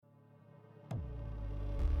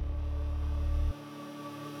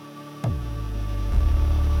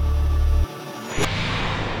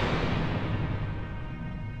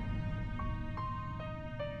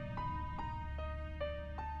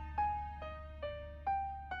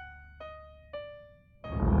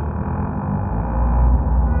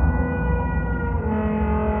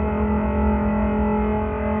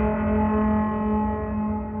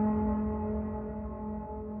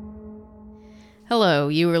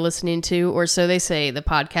you were listening to Or So They Say, the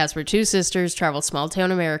podcast where two sisters travel small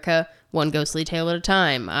town America, one ghostly tale at a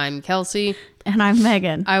time. I'm Kelsey. And I'm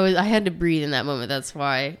Megan. I had to breathe in that moment. That's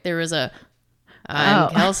why there was a I'm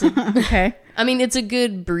Kelsey. Okay. I mean, it's a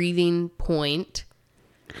good breathing point.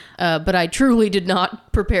 But I truly did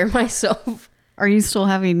not prepare myself. Are you still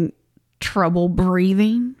having trouble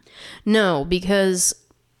breathing? No, because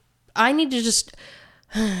I need to just...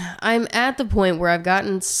 I'm at the point where I've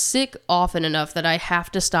gotten sick often enough that I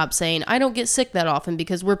have to stop saying I don't get sick that often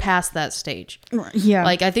because we're past that stage. Yeah.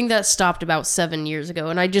 Like, I think that stopped about 7 years ago.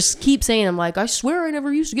 And I just keep saying, I'm like, I swear I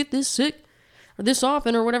never used to get this sick or this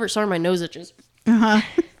often or whatever. Sorry, my nose itches. Uh-huh.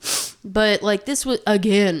 But, like, this was,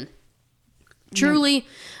 again, truly,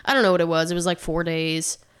 I don't know what it was. It was like 4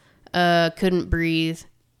 days. Couldn't breathe,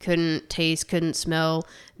 couldn't taste, couldn't smell.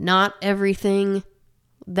 Not everything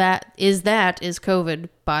that is COVID,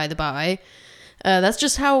 by the by. That's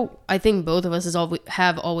just how I think both of us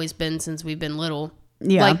have always been since we've been little.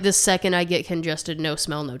 Yeah. Like, the second I get congested, no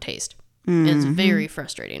smell, no taste. Mm-hmm. It's very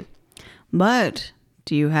frustrating. But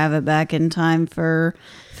do you have it back in time for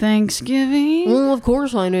Thanksgiving? Well, of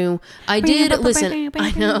course I do. I did. Listen,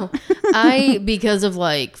 I know. Because of,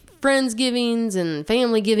 like, Friendsgivings and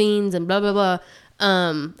family givings and blah, blah, blah.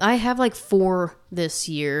 I have, like, 4 this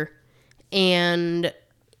year. And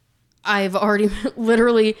I've already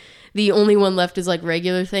literally the only one left is like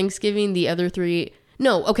regular Thanksgiving. The other 3,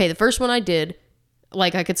 no, okay. The first one I did,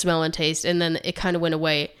 like I could smell and taste, and then it kind of went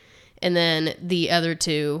away. And then the other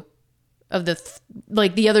 2 of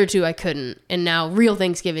the other 2 I couldn't. And now real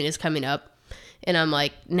Thanksgiving is coming up, and I'm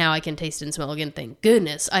like, now I can taste and smell again. Thank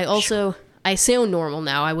goodness. I sound normal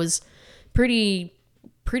now. I was pretty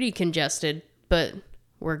congested, but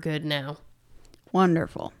we're good now.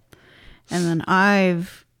 Wonderful. And then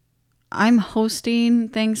I'm hosting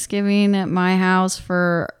Thanksgiving at my house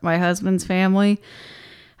for my husband's family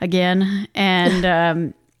again.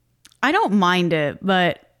 And I don't mind it,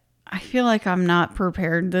 but I feel like I'm not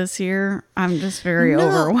prepared this year. I'm just very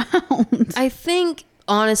overwhelmed. I think,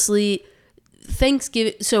 honestly,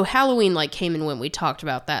 Thanksgiving... So Halloween like came and went. We talked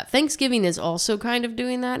about that. Thanksgiving is also kind of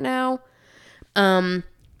doing that now.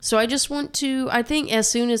 So I just want to... I think as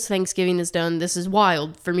soon as Thanksgiving is done, this is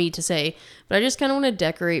wild for me to say, but I just kind of want to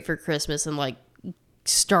decorate for Christmas and like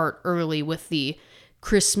start early with the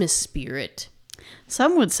Christmas spirit.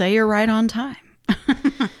 Some would say you're right on time.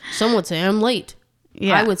 Some would say I'm late.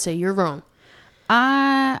 Yeah. I would say you're wrong.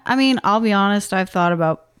 I mean, I'll be honest. I've thought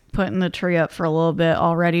about putting the tree up for a little bit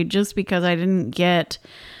already just because I didn't get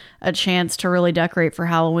a chance to really decorate for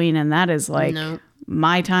Halloween. And that is like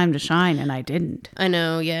my time to shine. And I didn't. I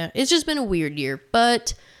know. Yeah. It's just been a weird year.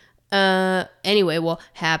 But anyway, well,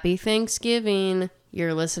 happy Thanksgiving.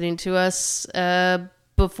 You're listening to us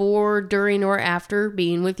before, during, or after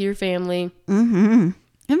being with your family. Mm-hmm.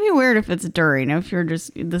 It'd be weird if it's during. If you're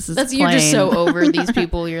just you're just so over these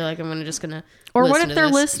people. You're like, just gonna. Or what if they're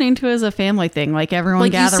listening to it as a family thing? Like everyone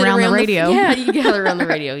gather around the radio. You gather around the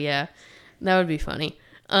radio. Yeah, that would be funny.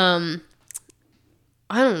 I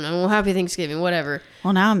don't know. Well, happy Thanksgiving. Whatever.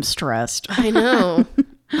 Well, now I'm stressed. I know.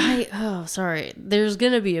 Sorry. There's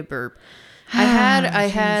gonna be a burp. I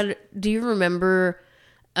had. Do you remember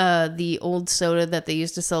the old soda that they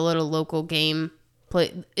used to sell at a local game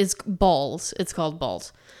place? It's Balls. It's called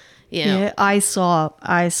Balls. Yeah, I saw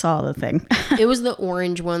the thing. It was the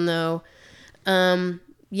orange one though. When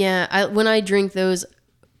I drink those,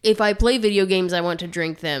 if I play video games, I want to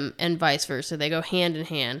drink them, and vice versa. They go hand in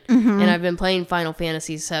hand. Mm-hmm. And I've been playing Final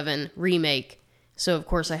Fantasy VII Remake, so of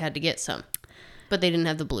course I had to get some. But they didn't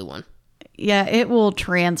have the blue one. Yeah, it will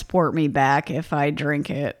transport me back if I drink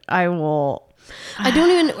it. I will. I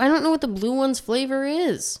don't know what the blue one's flavor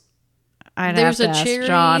is. There's a cherry,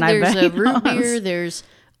 John, there's a root beer, there's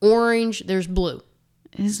orange, there's blue.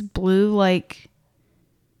 Is blue like...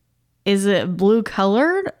 Is it blue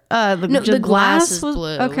colored? The glass is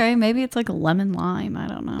blue. Okay, maybe it's like a lemon lime. I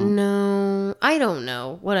don't know. No, I don't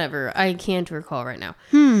know. Whatever. I can't recall right now.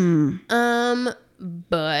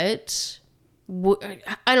 But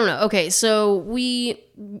I don't know. Okay, so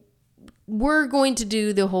we're going to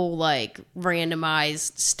do the whole like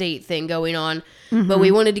randomized state thing going on, but we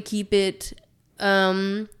wanted to keep it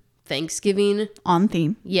Thanksgiving on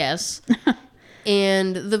theme. Yes.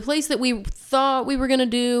 And the place that we thought we were going to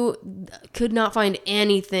do could not find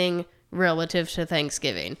anything relative to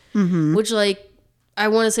Thanksgiving. Mm-hmm. Which, like, I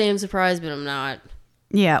want to say I'm surprised, but I'm not.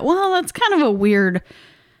 Yeah, well, that's kind of a weird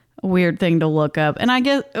a weird thing to look up. And I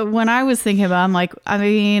guess when I was thinking about it, I'm like, I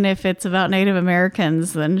mean, if it's about Native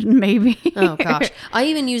Americans, then maybe. Oh gosh.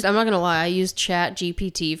 I'm not going to lie, I used Chat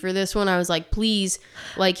GPT for this one. I was like, please,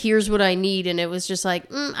 like, here's what I need. And it was just like,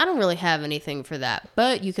 I don't really have anything for that.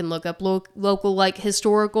 But you can look up local, like,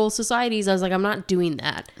 historical societies. I was like, I'm not doing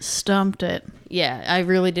that. Stumped it. Yeah, I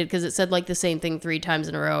really did, because it said like the same thing 3 times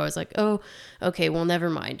in a row. I was like, oh, okay, well, never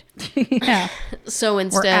mind. Yeah. So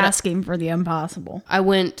instead, we're asking for the impossible. I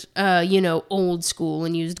went, old school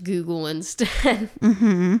and used Google instead.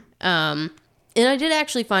 Mm-hmm. And I did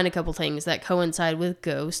actually find a couple things that coincide with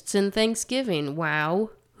ghosts and Thanksgiving.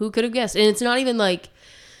 Wow, who could have guessed? And it's not even like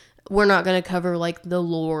we're not going to cover like the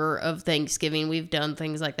lore of Thanksgiving. We've done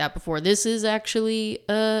things like that before. This is actually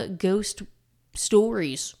ghost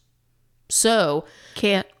stories. So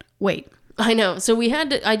can't wait. I know. So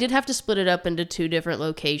I did have to split it up into 2 different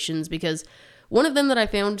locations, because one of them that I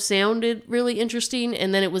found sounded really interesting,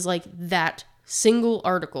 and then it was like that single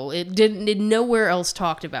article. It nowhere else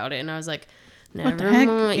talked about it, and I was like, never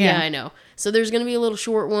mind. Yeah, I know. So there's going to be a little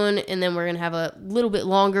short one, and then we're going to have a little bit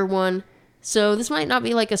longer one. So this might not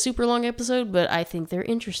be like a super long episode, but I think they're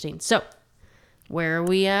interesting. So where are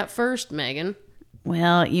we at first, Megan?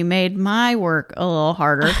 Well, you made my work a little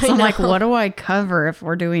harder. So I'm like, what do I cover if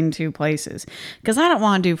we're doing 2 places? Because I don't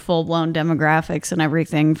want to do full-blown demographics and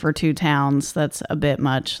everything for 2 towns. That's a bit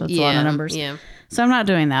much. That's a lot of numbers. Yeah. So I'm not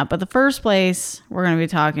doing that. But the first place we're going to be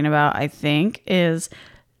talking about, I think, is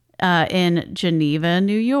in Geneva,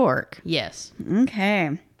 New York. Yes.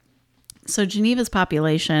 Okay. So Geneva's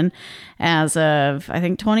population as of, I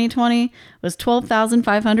think, 2020 was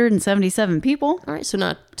 12,577 people. All right, so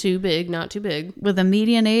not too big. With a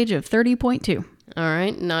median age of 30.2. All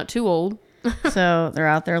right, not too old. So they're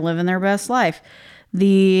out there living their best life.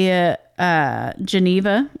 The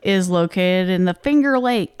Geneva is located in the Finger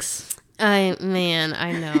Lakes. I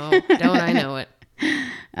know. Don't I know it?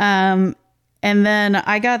 And then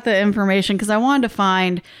I got the information because I wanted to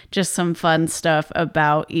find just some fun stuff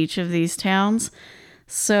about each of these towns.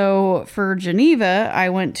 So for Geneva, I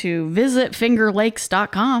went to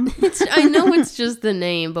visitfingerlakes.com. I know it's just the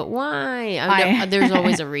name, but why? There's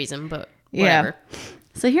always a reason, but whatever. Yeah.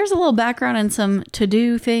 So here's a little background and some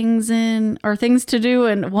to-do things things to do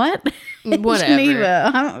in what? Whatever.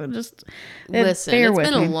 Geneva. Listen, it's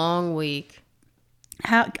been a long week.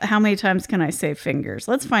 How many times can I say fingers?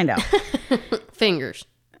 Let's find out. Fingers.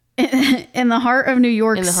 In the heart of New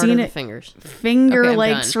York, in the heart of the fingers. Finger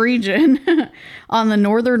Lakes region, on the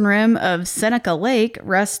northern rim of Seneca Lake,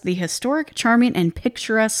 rests the historic, charming, and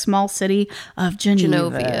picturesque small city of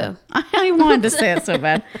Geneva. I wanted to say it so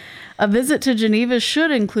bad. A visit to Geneva should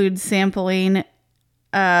include sampling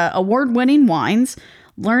award-winning wines,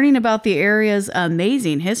 learning about the area's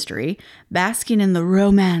amazing history, basking in the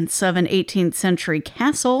romance of an 18th century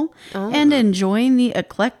castle, and enjoying the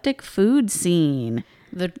eclectic food scene.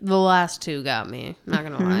 The last 2 got me, not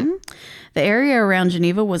gonna lie. The area around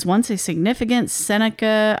Geneva was once a significant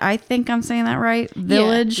Seneca, I think I'm saying that right,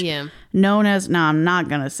 village known as, no, I'm not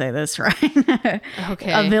gonna say this right.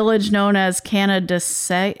 Okay. A village known as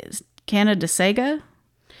Canadasega?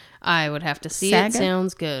 I would have to see it.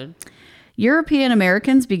 Sounds good. European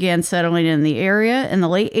Americans began settling in the area in the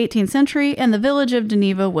late 18th century, and the village of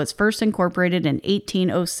Geneva was first incorporated in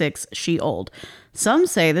 1806, She-Old. Some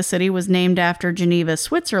say the city was named after Geneva,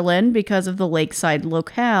 Switzerland because of the lakeside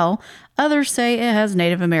locale. Others say it has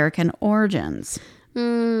Native American origins.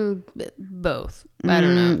 Both. I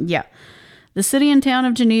don't know. Yeah. The city and town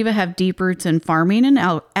of Geneva have deep roots in farming and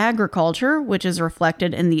agriculture, which is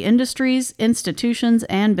reflected in the industries, institutions,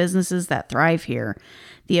 and businesses that thrive here.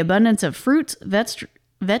 The abundance of fruits,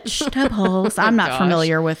 vegetables, I'm not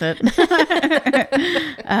familiar with it,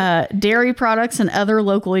 dairy products, and other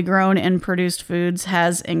locally grown and produced foods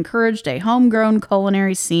has encouraged a homegrown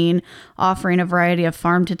culinary scene, offering a variety of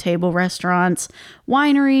farm-to-table restaurants,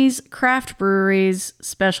 wineries, craft breweries,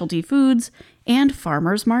 specialty foods, and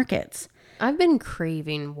farmers markets. I've been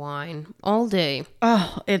craving wine all day.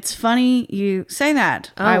 Oh, it's funny you say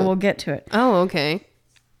that. I will get to it. Oh, okay.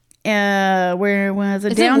 Where was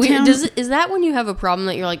it? Downtown? Is that when you have a problem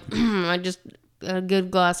that you're like, a good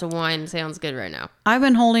glass of wine sounds good right now? I've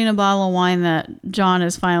been holding a bottle of wine that John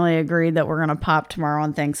has finally agreed that we're going to pop tomorrow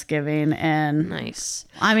on Thanksgiving. And nice.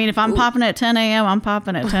 I mean, if I'm popping at 10 a.m., I'm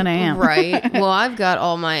popping at 10 a.m. Right. Well, I've got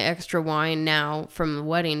all my extra wine now from the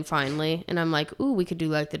wedding finally. And I'm like, ooh, we could do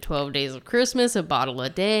like the 12 days of Christmas, a bottle a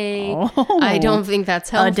day. Oh, I don't think that's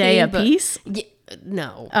healthy. A day a piece? Yeah,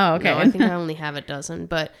 no. Oh, okay. No, I think I only have a dozen.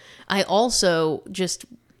 But I also, just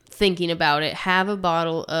thinking about it, have a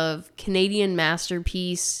bottle of Canadian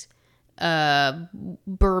Masterpiece bourbon.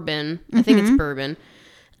 I think it's bourbon.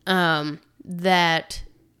 that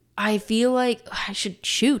I feel like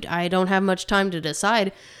I don't have much time to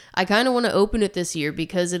decide. I kind of want to open it this year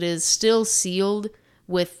because it is still sealed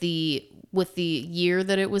with the year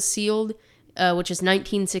that it was sealed, which is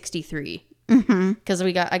 1963. Because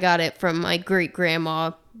I got it from my great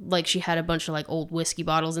grandma. Like, she had a bunch of like old whiskey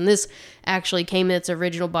bottles, and this actually came in its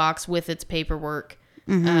original box with its paperwork,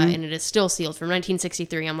 and it is still sealed from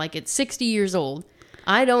 1963. I'm like, it's 60 years old.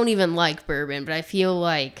 I don't even like bourbon, but I feel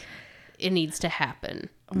like it needs to happen.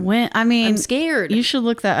 I'm scared. You should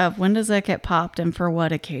look that up. When does that get popped, and for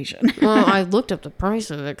what occasion? Well, I looked up the price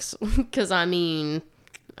of it because I don't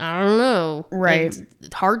know. Right.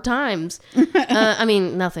 It's hard times.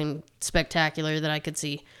 Nothing spectacular that I could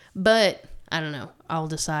see, but I don't know. I'll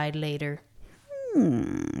decide later.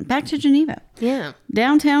 Back to Geneva. Yeah.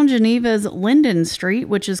 Downtown Geneva's Linden Street,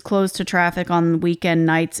 which is closed to traffic on weekend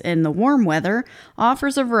nights in the warm weather,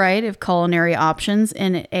 offers a variety of culinary options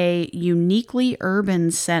in a uniquely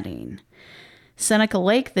urban setting. Seneca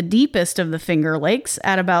Lake, the deepest of the Finger Lakes,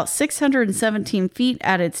 at about 617 feet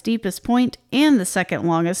at its deepest point and the second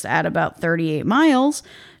longest at about 38 miles,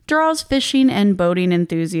 draws fishing and boating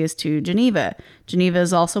enthusiasts to Geneva. Geneva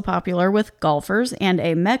is also popular with golfers and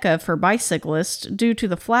a mecca for bicyclists due to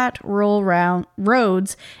the flat, rural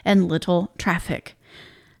roads and little traffic.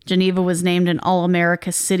 Geneva was named an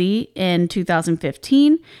All-America City in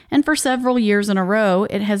 2015, and for several years in a row,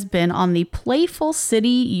 it has been on the Playful City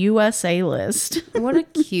USA list. What a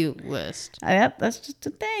cute list. Yep, that's just a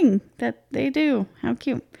thing that they do. How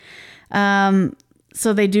cute.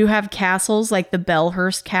 So they do have castles like the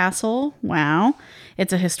Belhurst Castle. Wow.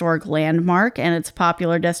 It's a historic landmark, and it's a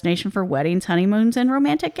popular destination for weddings, honeymoons, and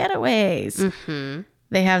romantic getaways. Mm-hmm.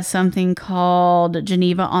 They have something called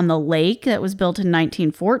Geneva on the Lake that was built in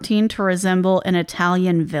 1914 to resemble an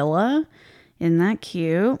Italian villa. Isn't that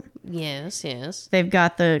cute? Yes, yes. They've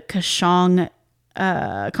got the Kashong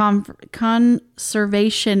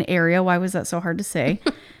Conservation Area. Why was that so hard to say?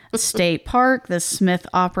 State Park, the Smith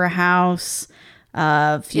Opera House,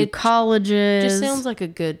 a few colleges. Just sounds like a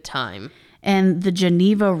good time. And the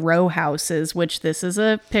Geneva row houses, which this is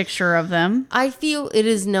a picture of them. I feel it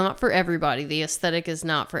is not for everybody. The aesthetic is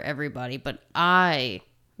not for everybody, but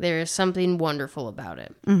there is something wonderful about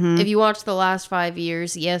it. Mm-hmm. If you watch the last 5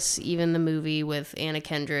 years, yes, even the movie with Anna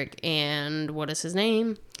Kendrick and what is his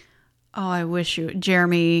name? Oh, I wish you,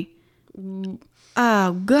 Jeremy.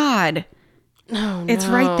 Oh, God. Oh, it's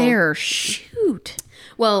right there. Shoot.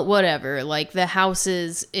 Well, whatever. Like, the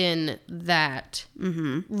houses in that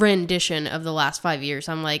rendition of the last 5 years,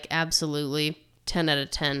 I'm like, absolutely, 10 out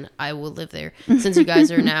of 10, I will live there. Since you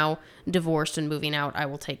guys are now divorced and moving out, I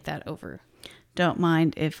will take that over. Don't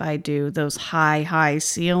mind if I do those high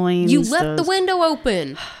ceilings. You left the window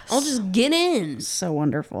open. I'll just get in. So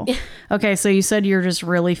wonderful. Okay, so you said you're just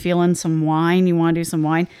really feeling some wine. You want to do some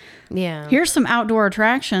wine? Yeah. Here's some outdoor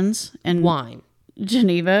attractions in wine.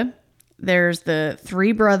 Geneva. There's the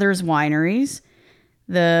Three Brothers Wineries,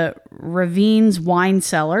 the Ravines Wine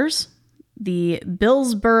Cellars, the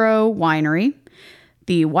Billsboro Winery,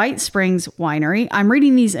 the White Springs Winery. I'm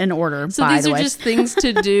reading these in order, so by these the are way. just things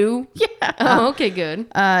to do? Yeah. Oh, okay, good.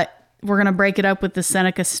 We're going to break it up with the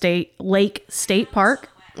Seneca Lake State Park.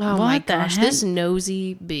 Oh, my gosh, this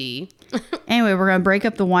nosy bee. Anyway, we're going to break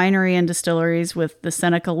up the winery and distilleries with the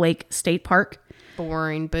Seneca Lake State Park.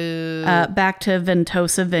 Boring, boo. Back to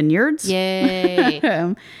Ventosa Vineyards. Yay.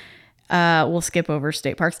 We'll skip over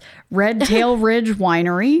state parks. Red Tail Ridge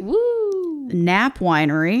Winery. Woo. Knapp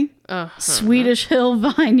Winery. Swedish Hill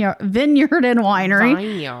Vineyard and Winery.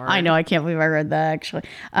 Vineyard. I know, I can't believe I read that actually.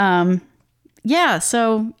 Yeah,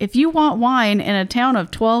 so if you want wine in a town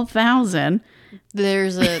of 12,000,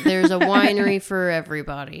 there's a winery for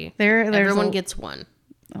everybody. Everyone gets one.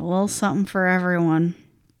 A little something for everyone.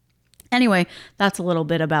 Anyway, that's a little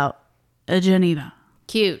bit about Geneva.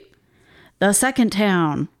 Cute. The second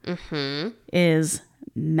town is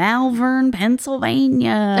Malvern,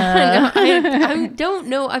 Pennsylvania. I don't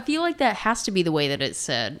know. I feel like that has to be the way that it's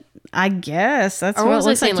said. I guess that's or what was it I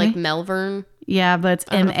looks saying, like. Malvern? Yeah, but it's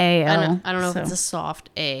M-A-L. I don't know if it's a soft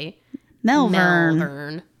A.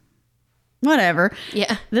 Malvern. Whatever.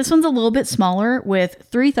 Yeah. This one's a little bit smaller with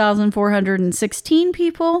 3,416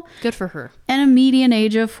 people. Good for her. And a median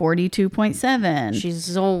age of 42.7.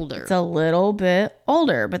 She's older. It's a little bit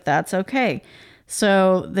older, but that's okay.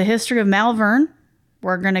 So the history of Malvern,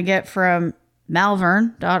 we're going to get from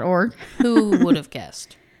malvern.org. Who would have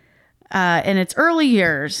guessed? In its early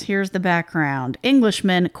years, here's the background.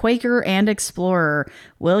 Englishman, Quaker, and explorer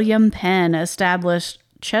William Penn established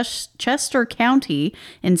Chester County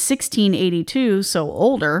in 1682, so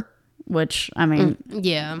older, which, I mean...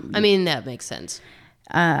 Yeah, I mean, that makes sense.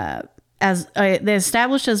 They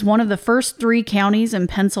established as one of the first 3 counties in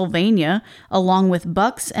Pennsylvania, along with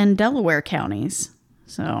Bucks and Delaware counties.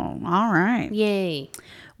 So, all right. Yay.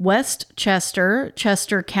 Westchester,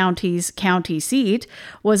 Chester County's county seat,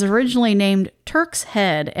 was originally named Turk's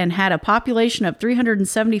Head and had a population of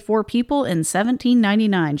 374 people in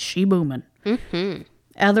 1799. She boomin'. Mm-hmm.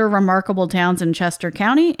 Other remarkable towns in Chester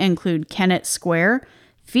County include Kennett Square,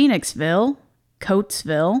 Phoenixville,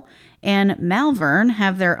 Coatesville, and Malvern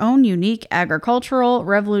have their own unique agricultural,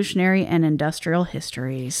 revolutionary, and industrial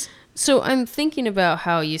histories. So I'm thinking about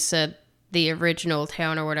how you said the original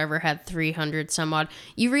town or whatever had 300 some odd.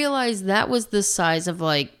 You realize that was the size of,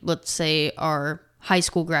 like, let's say our high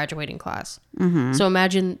school graduating class. Mm-hmm. So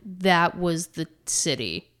imagine that was the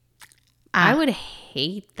city. I would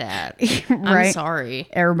hate that. Right? I'm sorry.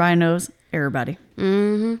 Everybody knows everybody.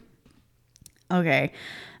 Mm-hmm. Okay.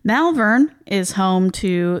 Malvern is home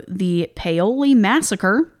to the Paoli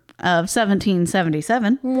Massacre of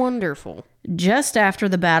 1777. Wonderful. Just after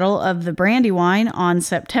the Battle of the Brandywine on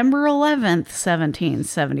September 11th,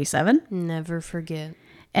 1777. Never forget.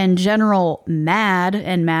 And General Mad,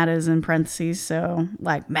 and Mad is in parentheses, so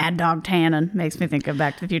like Mad Dog Tannen makes me think of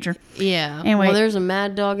Back to the Future. Yeah. Anyway, well, there's a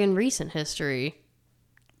Mad Dog in recent history.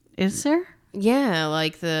 Is there? Yeah,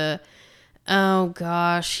 like oh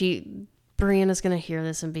gosh, Brianna's gonna hear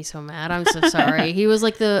this and be so mad. I'm so sorry. He was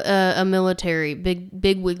like a military,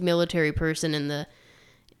 big wig military person in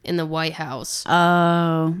the White House.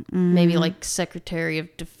 Oh, maybe like Secretary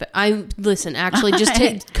of Defense. Listen, actually,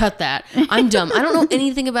 just cut that. I'm dumb. I don't know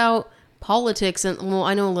anything about politics, and well,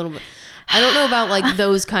 I know a little bit. I don't know about like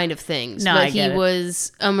those kind of things. No, but I get he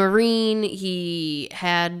was a Marine. He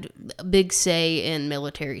had a big say in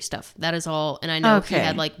military stuff. That is all. And I know he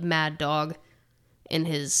had like Mad Dog in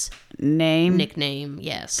his nickname.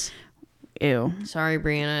 Yes. Ew. Sorry,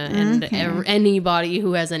 Brianna, and anybody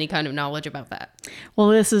who has any kind of knowledge about that. Well,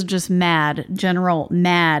 this is just Mad. General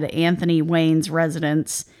Mad Anthony Wayne's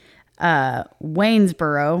residence.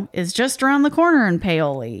 Waynesboro is just around the corner in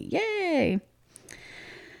Paoli. Yay!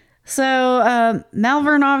 So,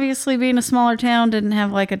 Malvern, obviously being a smaller town, didn't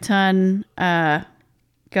have like a ton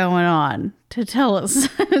going on to tell us.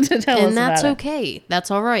 And that's okay. That's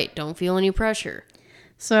all right. Don't feel any pressure.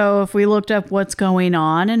 So if we looked up what's going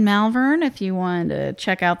on in Malvern, if you wanted to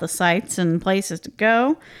check out the sites and places to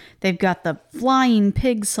go, they've got the Flying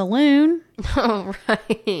Pig Saloon. All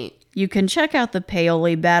right. You can check out the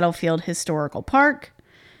Paoli Battlefield Historical Park,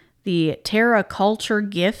 the Terra Culture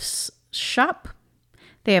Gifts Shop.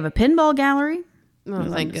 They have a pinball gallery. Oh,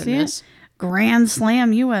 thank goodness. Grand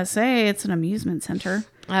Slam USA. It's an amusement center.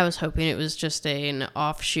 I was hoping it was just an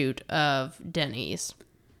offshoot of Denny's.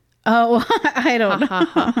 Oh, I don't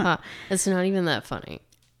know. It's not even that funny.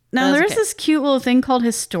 Now, there's this cute little thing called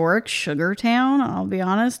Historic Sugartown. I'll be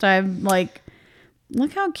honest. I'm like,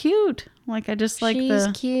 look how cute. Like, I just like She's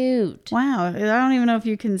cute. Wow. I don't even know if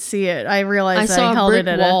you can see it. I realized I held brick it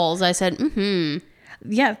at walls. I said,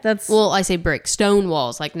 Yeah, that's... Well, I say brick. Stone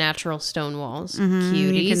walls, like natural stone walls.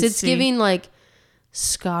 Cuties. It's giving, like,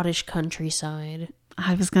 Scottish countryside.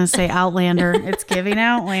 I was going to say Outlander. It's giving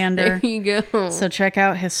Outlander. There you go. So check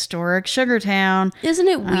out Historic Sugartown. Isn't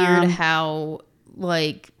it weird how,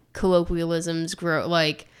 like, colloquialisms grow,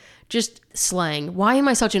 like, just slang? Why am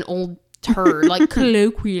I such an old turd? Like,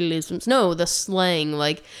 colloquialisms. No, the slang.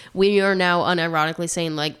 Like, we are now unironically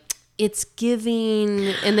saying, like, it's giving,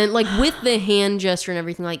 and then, like, with the hand gesture and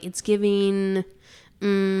everything, like, it's giving...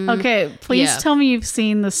 Okay, please tell me you've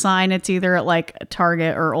seen the sign. It's either at like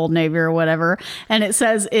Target or Old Navy or whatever, and it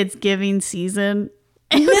says it's giving season.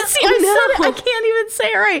 And I can't even say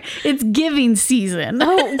it right. It's giving season.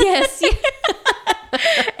 Oh, yes.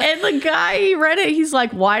 And the guy, he read it. He's like,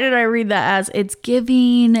 why did I read that as it's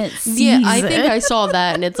giving season? Yeah, I think I saw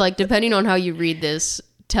that, and it's like, depending on how you read this,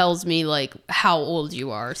 tells me like how old you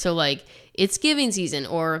are. So like, it's giving season,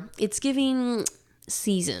 or it's giving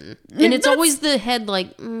season, and it's always the head like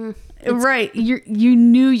right. You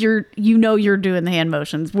know you're doing the hand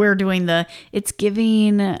motions. We're doing the it's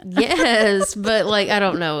giving. Yes, but like I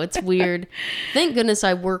don't know, it's weird. Thank goodness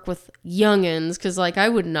I work with youngins, because like I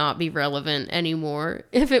would not be relevant anymore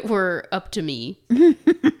if it were up to me.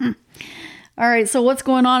 All right, so what's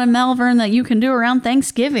going on in Malvern that you can do around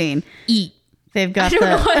Thanksgiving? Eat. They've got I don't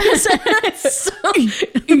know why I said that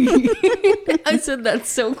I said that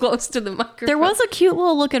so close to the microphone. There was a cute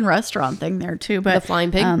little looking restaurant thing there too, but the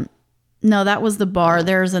Flying Pig. No, that was the bar.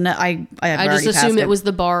 There's an I just assumed it was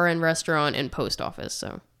the bar and restaurant and post office.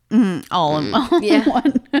 So all in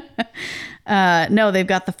one. No, they've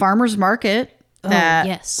got the farmers market that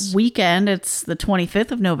yes. weekend. It's the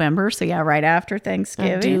 25th of November. So yeah, right after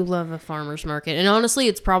Thanksgiving. I do love a farmer's market. And honestly,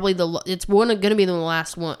 it's probably it's going to be the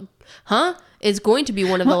last one. Huh? It's going to be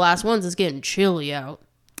one of the last ones. It's getting chilly out.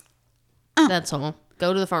 That's all.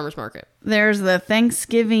 Go to the farmer's market. There's the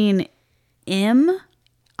Thanksgiving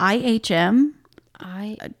IHM.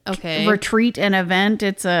 Okay. Retreat and event.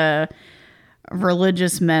 It's a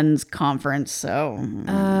religious men's conference, so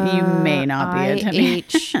you may not be attending.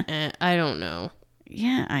 I don't know.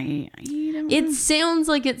 Yeah, I don't know. It sounds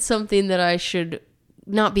like it's something that I should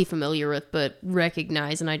not be familiar with, but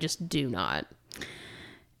recognize, and I just do not.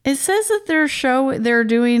 It says that they're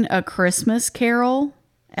doing a Christmas carol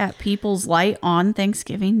at People's Light on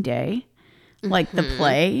Thanksgiving Day, like the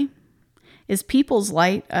play. Is People's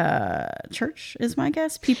Light church, is my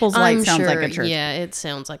guess? People's Light sounds like a church. Yeah, it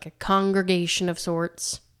sounds like a congregation of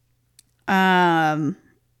sorts.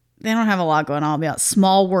 They don't have a lot going on about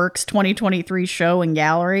Small Works 2023 show and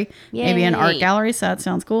gallery. Yay. Maybe an art gallery, so that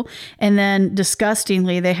sounds cool. And then,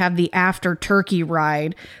 disgustingly, they have the After Turkey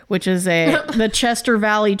Ride, which is the Chester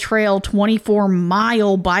Valley Trail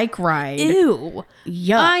 24-mile bike ride. Ew.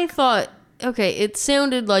 Yuck. I thought... Okay, it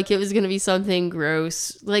sounded like it was going to be something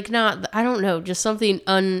gross. Like, not, I don't know, just something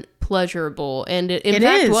unpleasurable. And it in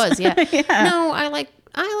fact was, yeah. Yeah. No, I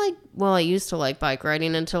used to like bike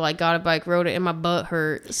riding until I got a bike, rode it, and my butt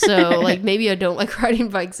hurt. So, like, maybe I don't like riding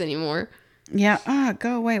bikes anymore. Yeah.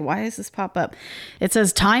 Go away. Why does this pop up? It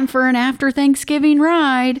says, time for an after Thanksgiving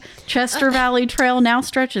ride. Chester Valley Trail now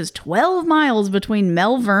stretches 12 miles between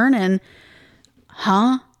Melbourne and...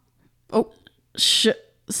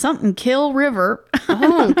 Something Kill River.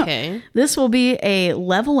 Oh, okay. This will be a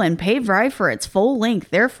level and paved ride for its full length.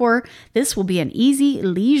 Therefore, this will be an easy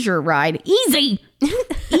leisure ride. Easy!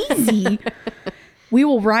 Easy! We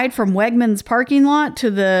will ride from Wegmans parking lot to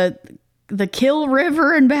the Kill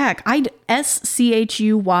River and back.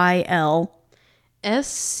 SCHUYL.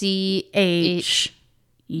 SCHUYL.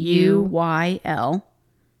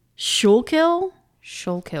 Schuylkill?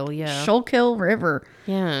 Schuylkill, yeah. Schuylkill River.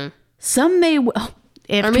 Yeah. Some may...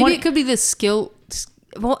 Or maybe it could be the skill...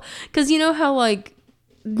 Well, because you know how, like...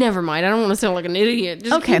 Never mind. I don't want to sound like an idiot.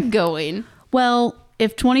 Just keep going. Well,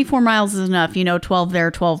 if 24 miles is enough, 12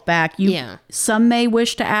 there, 12 back. Some may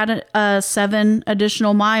wish to add 7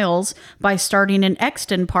 additional miles by starting in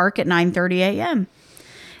Exton Park at 9:30 a.m.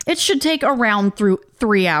 It should take around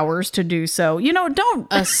 3 hours to do so. Don't...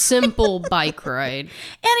 A simple bike ride.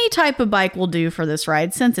 Any type of bike will do for this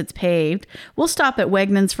ride since it's paved. We'll stop at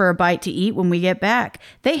Wegmans for a bite to eat when we get back.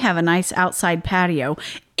 They have a nice outside patio.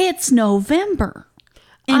 It's November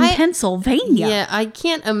in Pennsylvania. Yeah, I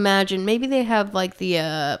can't imagine. Maybe they have like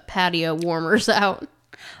the patio warmers out.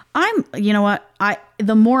 You know what?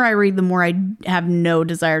 The more I read, the more I have no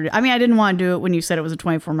desire to. I mean, I didn't want to do it when you said it was a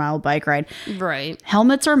 24-mile bike ride. Right.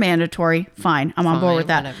 Helmets are mandatory. Fine. I'm on board with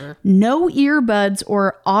that. Whatever. No earbuds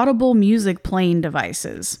or audible music playing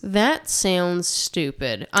devices. That sounds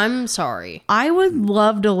stupid. I'm sorry. I would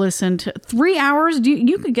love to listen to 3 hours.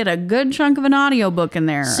 You could get a good chunk of an audiobook in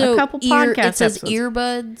there. So a couple podcasts. It says episodes.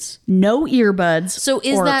 Earbuds. No earbuds. So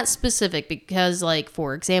is that specific? Because, like,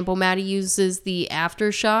 for example, Maddie uses the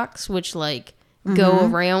aftershocks, which like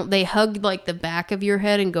go around. They hug like the back of your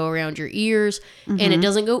head and go around your ears, and it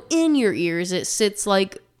doesn't go in your ears. It sits on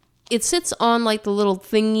like the little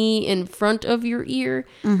thingy in front of your ear,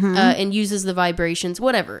 and uses the vibrations.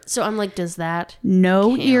 Whatever. So I'm like, does that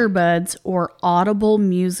no count? Earbuds or audible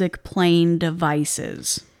music playing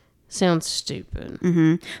devices? Sounds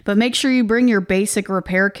stupid. But make sure you bring your basic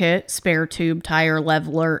repair kit: spare tube, tire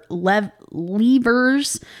leveler,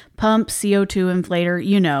 levers, pump, CO2 inflator.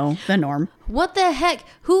 The norm. What the heck?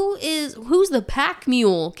 Who's the pack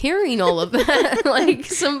mule carrying all of that? Like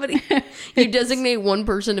somebody, you designate one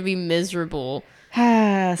person to be miserable.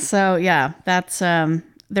 So yeah, that's their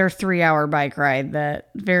 3-hour bike ride that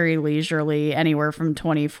very leisurely, anywhere from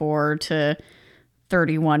 24 to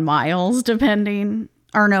 31 miles, depending.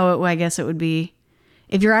 Or no, I guess it would be,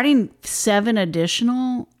 if you're adding 7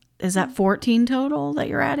 additional, is that 14 total that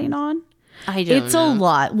you're adding on? I don't know. It's a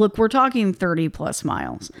lot. Look, we're talking 30 plus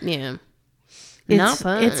miles. Yeah. Not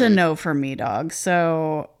fun. It's a no for me, dog.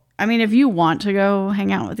 So, I mean, if you want to go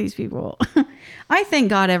hang out with these people, I thank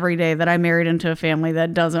God every day that I married into a family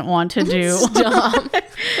that doesn't want to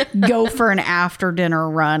go for an after dinner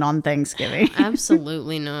run on Thanksgiving.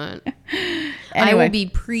 Absolutely not. Anyway. I will be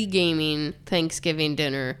pre-gaming Thanksgiving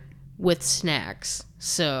dinner with snacks.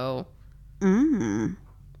 So. I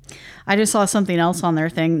just saw something else on their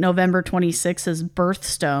thing. November 26th is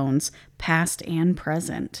birthstones, past and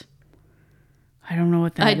present. I don't know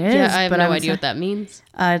what that is. Yeah, I have no idea what that means.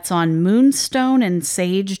 It's on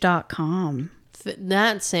moonstoneandsage.com.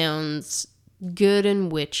 That sounds good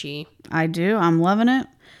and witchy. I do. I'm loving it.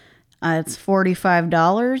 It's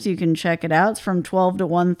 $45. You can check it out. It's from 12 to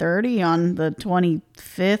 1:30 on the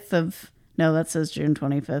 25th of... No, that says June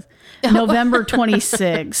 25th. November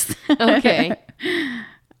 26th. Okay.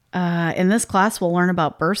 In this class, we'll learn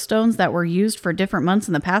about birthstones that were used for different months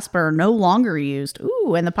in the past but are no longer used.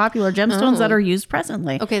 Ooh, and the popular gemstones that are used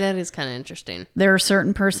presently. Okay, that is kind of interesting. There are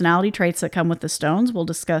certain personality traits that come with the stones. We'll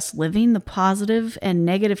discuss living the positive and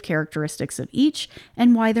negative characteristics of each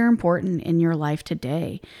and why they're important in your life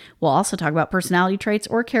today. We'll also talk about personality traits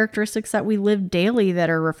or characteristics that we live daily that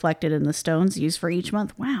are reflected in the stones used for each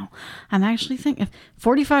month. Wow, I'm actually thinking,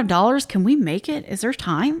 $45, can we make it? Is there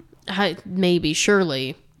time? Maybe,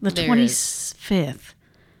 surely. The 25th.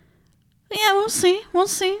 Yeah, we'll see. We'll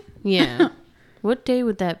see. Yeah. What day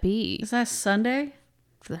would that be? Is that Sunday?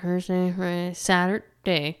 Thursday, right?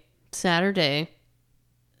 Saturday.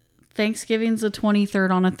 Thanksgiving's the 23rd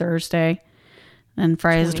on a Thursday. And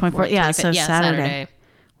Friday's the 24th. Yeah, so Saturday.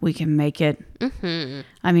 We can make it. Mm-hmm.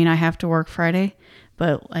 I mean, I have to work Friday,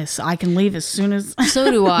 but I can leave as soon as... So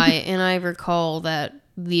do I. And I recall that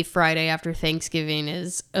the Friday after Thanksgiving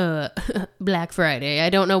is Black Friday. I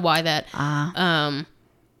don't know why that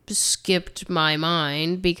skipped my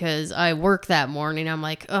mind because I work that morning. I'm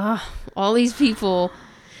like, all these people.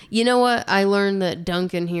 You know what? I learned that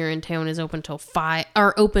Dunkin' here in town is open till 5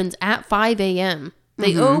 or opens at 5 a.m.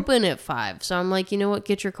 They open at 5. So I'm like, you know what?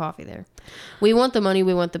 Get your coffee there. We want the money,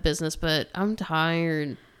 we want the business, but I'm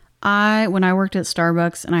tired. When I worked at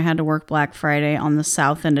Starbucks and I had to work Black Friday on the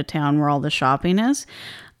south end of town where all the shopping is,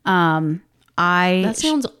 that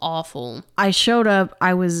sounds awful. I showed up.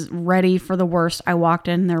 I was ready for the worst. I walked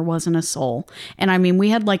in. There wasn't a soul. And I mean,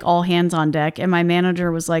 we had like all hands on deck. And my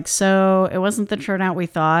manager was like, so it wasn't the turnout we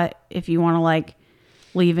thought. If you want to like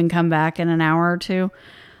leave and come back in an hour or two.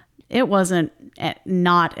 It wasn't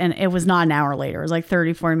it was not an hour later. It was like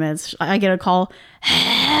 30, 40 minutes. I get a call,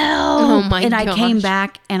 help. Oh my and gosh. I came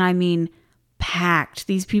back and I mean, packed.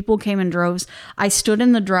 These people came in droves. I stood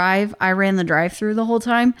in the drive. I ran the drive-through the whole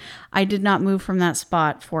time. I did not move from that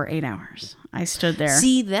spot for 8 hours. I stood there.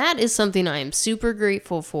 See, that is something I am super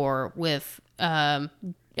grateful for with, I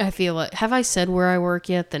feel like, have I said where I work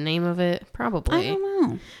yet? The name of it? Probably. I don't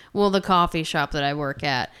know. Well, the coffee shop that I work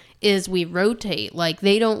at is we rotate. Like,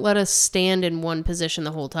 they don't let us stand in one position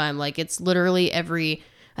the whole time. Like, it's literally every,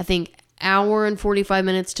 I think, hour and 45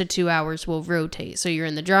 minutes to 2 hours will rotate. So you're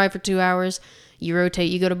in the drive for 2 hours, you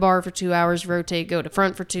rotate, you go to bar for 2 hours, rotate, go to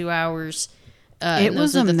front for 2 hours. It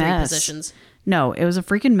was a mess. 3 positions. No, it was a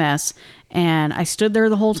freaking mess. And I stood there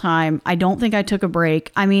the whole time. I don't think I took a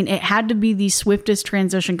break. I mean, it had to be the swiftest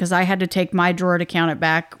transition because I had to take my drawer to count it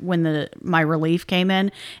back when my relief came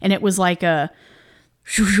in. And it was like a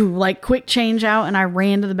like quick change out. And I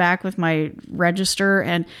ran to the back with my register.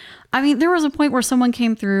 And I mean, there was a point where someone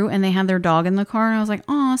came through and they had their dog in the car. And I was like,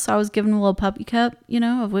 oh, so I was giving them a little puppy cup,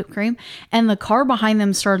 of whipped cream. And the car behind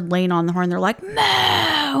them started laying on the horn. They're like,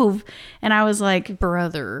 move. And I was like,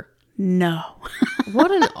 brother. No. What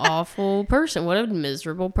an awful person. What a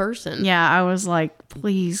miserable person. Yeah, I was like,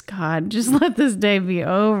 please, God, just let this day be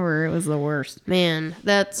over. It was the worst. Man,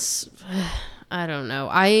 that's... I don't know.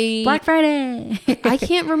 Black Friday. I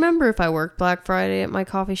can't remember if I worked Black Friday at my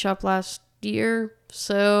coffee shop last year.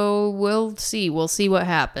 So we'll see. We'll see what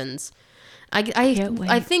happens.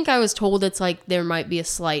 I think I was told it's like there might be a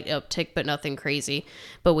slight uptick, but nothing crazy.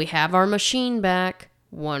 But we have our machine back.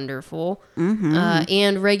 Wonderful. Mm-hmm.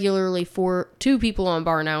 And regularly for 2 people on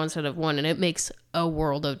bar now instead of 1, and it makes a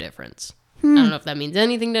world of difference. I don't know if that means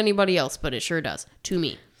anything to anybody else, but it sure does to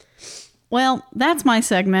me. Well, that's my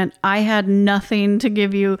segment. I had nothing to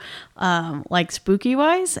give you like spooky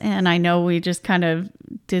wise, and I know we just kind of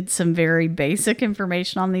did some very basic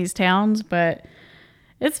information on these towns, but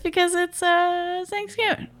it's because it's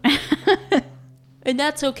Thanksgiving. And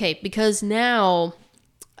that's okay, because now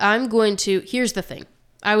here's the thing.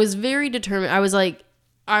 I was very determined. I was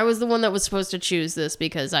the one that was supposed to choose this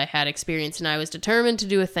because I had experience, and I was determined to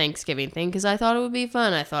do a Thanksgiving thing because I thought it would be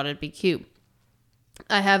fun. I thought it'd be cute.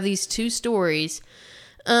 I have these 2 stories.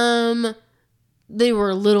 They were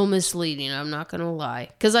a little misleading, I'm not going to lie.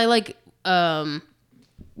 Because I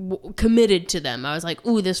committed to them. I was like,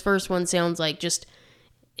 ooh, this first one sounds like just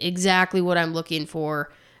exactly what I'm looking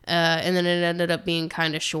for. And then it ended up being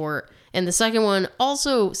kind of short. And the second one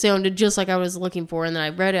also sounded just like I was looking for. And then I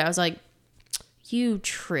read it. I was like, you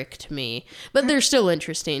tricked me. But they're still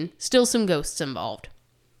interesting. Still some ghosts involved.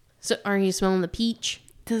 So are you smelling the peach?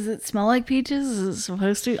 Does it smell like peaches? Is it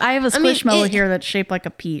supposed to? I have a squishmallow here that's shaped like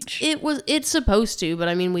a peach. It's supposed to, but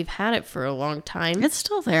I mean, we've had it for a long time. It's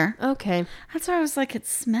still there. Okay. That's why I was like, it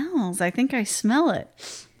smells. I think I smell it.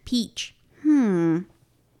 Peach.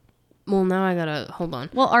 Well, now I gotta hold on.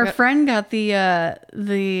 Well, our friend got the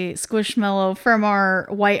squishmallow from our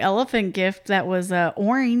white elephant gift that was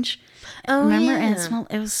orange. Oh, remember? yeah. And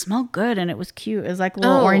it smelled good and it was cute. It was like a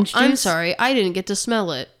little orange juice. I'm sorry, I didn't get to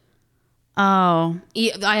smell it. Oh.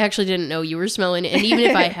 I actually didn't know you were smelling it, and even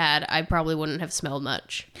if I had, I probably wouldn't have smelled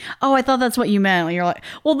much. Oh, I thought that's what you meant. You're like,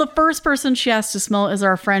 well, the first person she has to smell is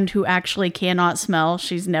our friend who actually cannot smell.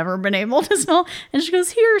 She's never been able to smell. And she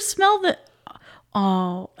goes, here, smell the...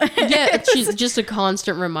 Oh. Yeah, she's just a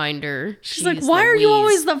constant reminder. She's like, why are you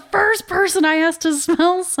always the first person I ask to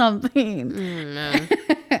smell something? No.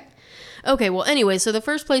 Okay, well, anyway, so the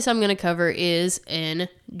first place I'm going to cover is in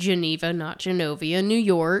Geneva, not Genovia, New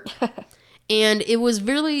York. And it was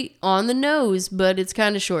really on the nose, but it's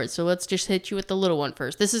kind of short. So let's just hit you with the little one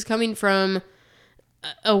first. This is coming from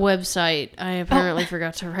a website. I apparently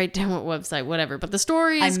forgot to write down what website, whatever. But the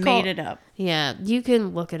story is made it up. Yeah, you can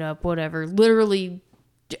look it up, whatever. Literally,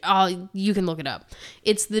 you can look it up.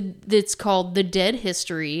 It's called The Dead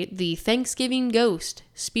History, The Thanksgiving Ghost.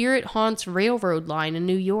 Spirit Haunts Railroad Line in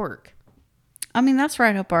New York. I mean, that's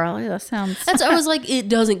right up our alley. That sounds... I was like, it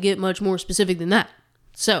doesn't get much more specific than that.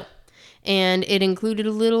 So... And it included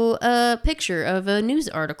a little picture of a news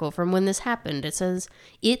article from when this happened. It says,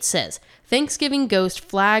 Thanksgiving Ghost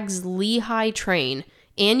flags Lehigh train.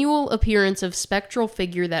 Annual appearance of spectral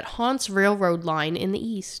figure that haunts railroad line in the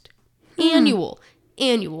east. Annual.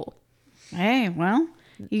 Hey, well,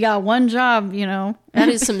 you got one job, you know. That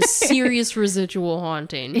is some serious residual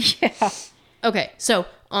haunting. Yeah. Okay, so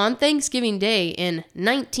on Thanksgiving Day in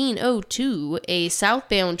 1902, a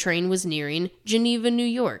southbound train was nearing Geneva, New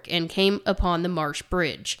York, and came upon the Marsh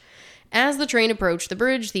Bridge. As the train approached the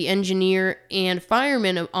bridge, the engineer and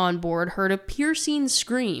firemen on board heard a piercing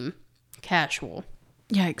scream. Casual.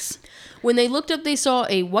 Yikes. When they looked up, they saw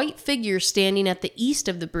a white figure standing at the east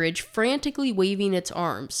of the bridge, frantically waving its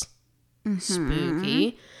arms.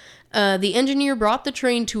 Spooky. The engineer brought the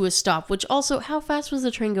train to a stop, which also, how fast was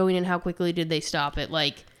the train going and how quickly did they stop it?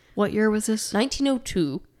 Like, what year was this?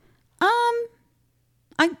 1902.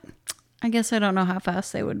 I guess I don't know how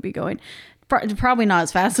fast they would be going. Probably not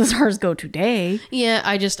as fast as ours go today. Yeah,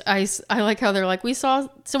 I like how they're like, we saw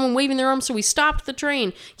someone waving their arms, so we stopped the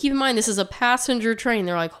train. Keep in mind, this is a passenger train.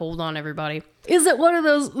 They're like, hold on, everybody. Is it one of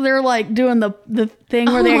those, they're like doing the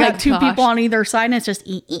thing where they got two people on either side and it's just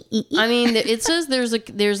I mean, it says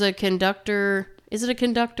there's a conductor. Is it a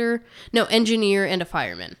conductor? No, engineer and a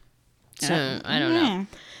fireman. So, I don't know.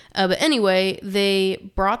 But anyway,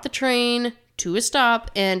 they brought the train to a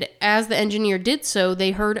stop, and as the engineer did so,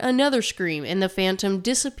 they heard another scream, and the phantom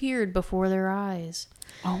disappeared before their eyes.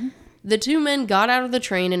 Oh. The two men got out of the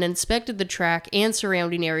train and inspected the track and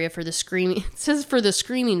surrounding area for the screaming. It says for the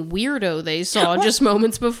screaming weirdo they saw just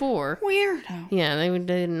moments before. Weirdo. Yeah, they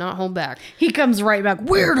did not hold back. He comes right back.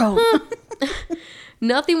 Weirdo.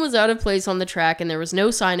 Nothing was out of place on the track, and there was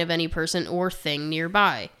no sign of any person or thing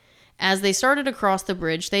nearby. As they started across the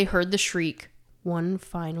bridge, they heard the shriek one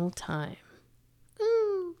final time.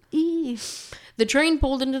 The train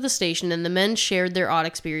pulled into the station, and the men shared their odd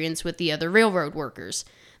experience with the other railroad workers.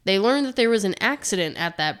 They learned that there was an accident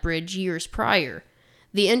at that bridge years prior.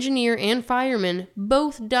 The engineer and fireman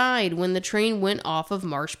both died when the train went off of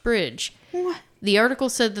Marsh Bridge. What? The article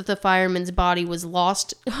said that the fireman's body was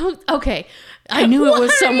lost. Okay, I knew it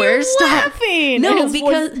was somewhere. Are you Stop. Laughing? No,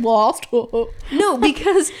 because lost. No,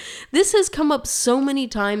 because this has come up so many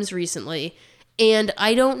times recently, and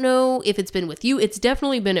I don't know if it's been with you. It's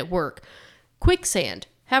definitely been at work. Quicksand.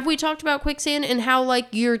 Have we talked about quicksand and how like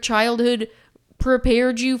your childhood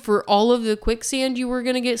prepared you for all of the quicksand you were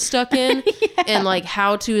going to get stuck in yeah. And like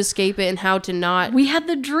how to escape it and how to not. We had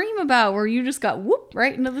the dream about where you just got whoop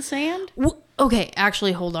right into the sand. Okay,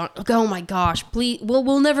 actually, hold on. Oh my gosh, please.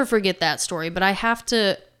 We'll never forget that story, but I have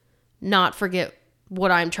to not forget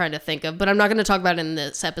what I'm trying to think of, but I'm not going to talk about it in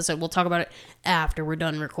this episode. We'll talk about it after we're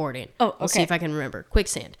done recording. Oh, okay. We'll see if I can remember.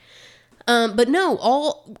 Quicksand. But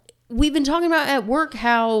no, we've been talking about at work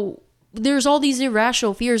how there's all these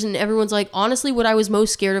irrational fears, and everyone's like, honestly, what I was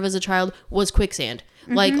most scared of as a child was quicksand.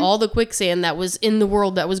 Mm-hmm. Like all the quicksand that was in the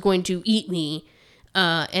world that was going to eat me,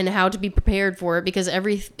 and how to be prepared for it, because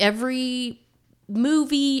every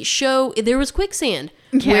movie, show, there was quicksand.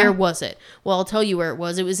 Yeah. Where was it? Well, I'll tell you where it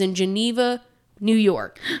was. It was in Geneva, New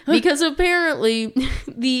York. Because apparently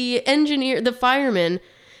the fireman's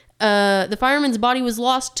body was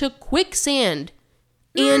lost to quicksand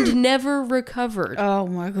and never recovered. Oh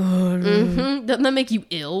my God. Doesn't that make you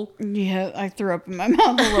ill? Yeah, I threw up in my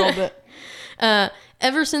mouth a little bit.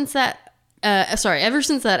 Ever since that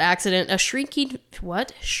accident, a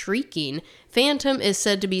shrieking phantom is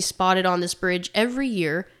said to be spotted on this bridge every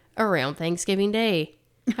year around Thanksgiving Day.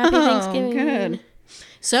 Happy Thanksgiving. Good.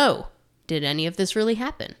 So, did any of this really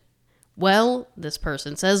happen? Well, this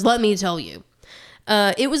person says, let me tell you.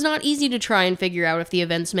 It was not easy to try and figure out if the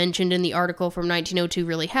events mentioned in the article from 1902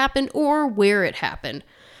 really happened or where it happened.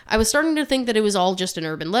 I was starting to think that it was all just an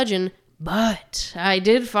urban legend, but I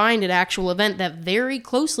did find an actual event that very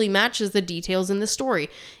closely matches the details in the story.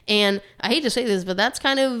 And I hate to say this, but that's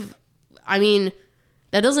kind of,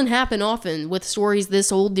 that doesn't happen often with stories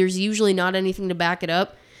this old. There's usually not anything to back it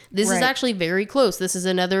up. This is actually very close. This is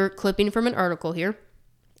another clipping from an article here.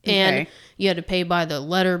 And you had to pay by the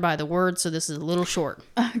letter, by the word, so this is a little short.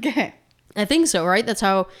 Okay. I think so, right? That's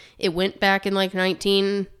how it went back in like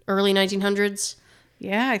early 1900s.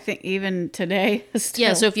 Yeah, I think even today. Still.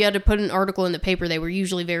 Yeah, so if you had to put an article in the paper, they were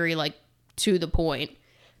usually very like to the point.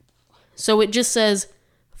 So it just says,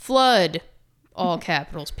 flood, all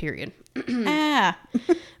capitals, period.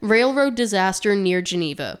 Railroad disaster near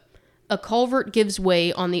Geneva. A culvert gives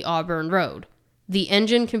way on the Auburn Road. The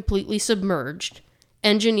engine completely submerged.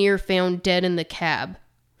 Engineer found dead in the cab.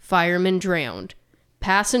 Fireman drowned.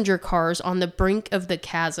 Passenger cars on the brink of the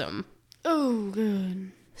chasm. Oh,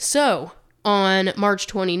 good. So, on March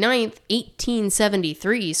 29th,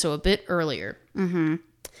 1873, so a bit earlier,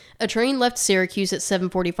 a train left Syracuse at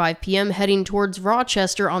 7:45 p.m. heading towards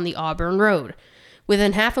Rochester on the Auburn Road.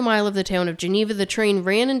 Within half a mile of the town of Geneva, the train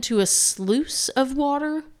ran into a sluice of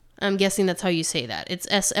water. I'm guessing that's how you say that. It's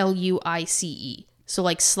S-L-U-I-C-E. So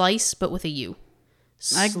like slice, but with a U.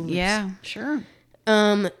 Yeah, sure.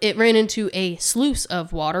 It ran into a sluice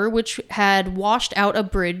of water, which had washed out a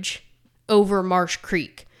bridge over Marsh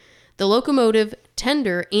Creek. The locomotive,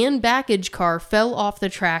 tender, and baggage car fell off the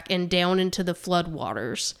track and down into the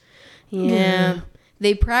floodwaters. Yeah.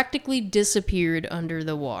 They practically disappeared under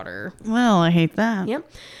the water. Well, I hate that.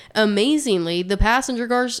 Yep. Amazingly, the passenger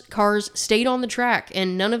cars stayed on the track,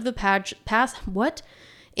 and none of the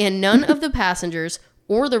passengers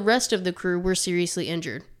or the rest of the crew were seriously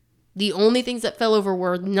injured. The only things that fell over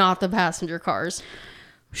were not the passenger cars,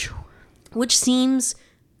 which seems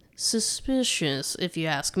suspicious, if you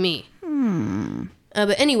ask me.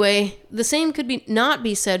 But anyway, the same could not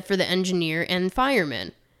be said for the engineer and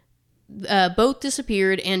firemen. Both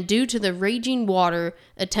disappeared, and due to the raging water,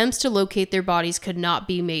 attempts to locate their bodies could not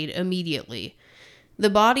be made immediately. The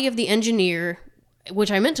body of the engineer,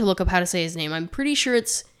 which I meant to look up how to say his name, I'm pretty sure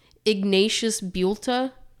it's Ignatius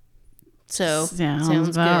Bulta. So, sounds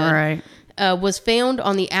about good. Right. Was found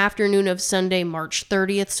on the afternoon of Sunday, March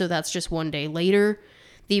 30th, so that's just one day later.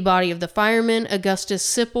 The body of the fireman, Augustus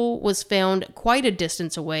Sipple, was found quite a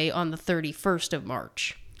distance away on the 31st of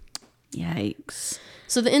March. Yikes.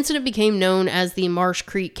 So the incident became known as the Marsh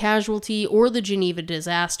Creek casualty or the Geneva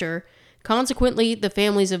disaster. Consequently, the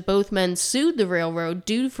families of both men sued the railroad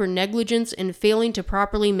due for negligence in failing to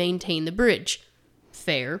properly maintain the bridge.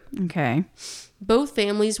 Fair. Okay. Both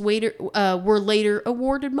families were later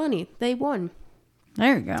awarded money. They won.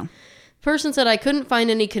 There you go. Person said, I couldn't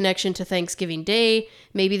find any connection to Thanksgiving Day.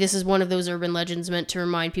 Maybe this is one of those urban legends meant to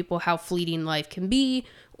remind people how fleeting life can be.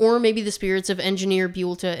 Or maybe the spirits of Engineer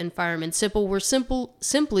Bulta and Fireman Sipple were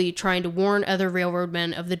simply trying to warn other railroad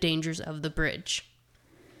men of the dangers of the bridge.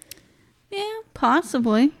 Yeah,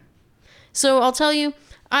 possibly. So I'll tell you,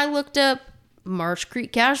 I looked up Marsh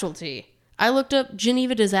Creek casualty. I looked up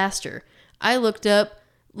Geneva disaster. I looked up,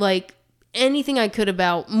 like, anything I could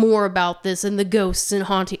more about this and the ghosts and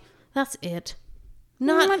haunting. That's it.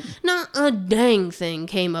 Not a dang thing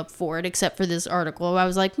came up for it except for this article. I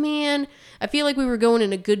was like, man, I feel like we were going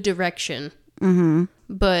in a good direction. Mm-hmm.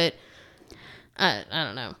 But I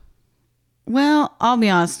don't know. Well, I'll be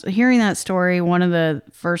honest. Hearing that story, one of the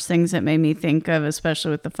first things that made me think of, especially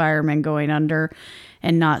with the fireman going under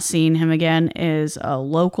and not seeing him again, is a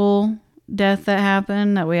local death that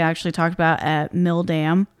happened that we actually talked about at Mill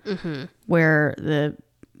Dam, where the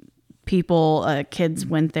kids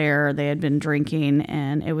went there, they had been drinking,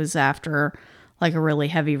 and it was after like a really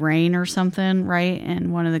heavy rain or something, right?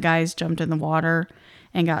 And one of the guys jumped in the water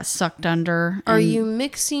and got sucked under. Are you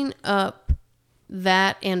mixing up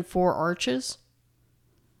that and Four Arches?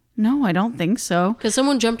 No, I don't think so. Because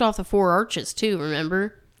someone jumped off the Four Arches too,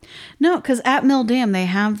 remember? No, because at Mill Dam, they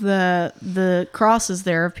have the crosses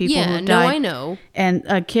there of people who died. Yeah, no, I know. And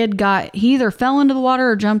a kid he either fell into the water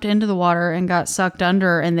or jumped into the water and got sucked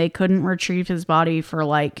under, and they couldn't retrieve his body for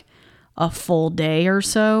like a full day or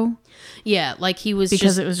so. Yeah, like he was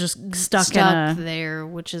because it was just stuck in there,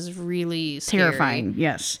 which is really scary. Terrifying.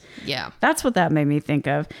 Yes. Yeah. That's what that made me think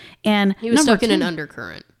of. And he was stuck in an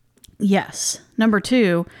undercurrent. Yes. Number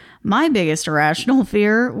 2, my biggest irrational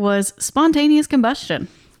fear was spontaneous combustion.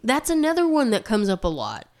 That's another one that comes up a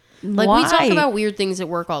lot. Like, Why? we talk about weird things at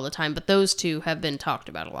work all the time, but those two have been talked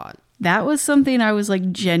about a lot. That was something I was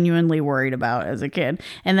like genuinely worried about as a kid.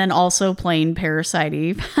 And then also playing Parasite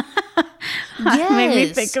Eve. Yes. Made me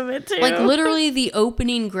think of it too. Like literally the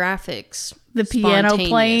opening graphics. The piano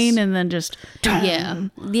playing and then just... Yeah.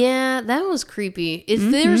 Yeah, that was creepy. If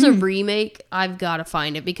there's a remake, I've got to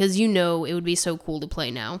find it because it would be so cool to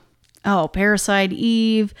play now. Oh, Parasite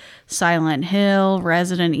Eve, Silent Hill,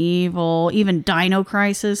 Resident Evil, even Dino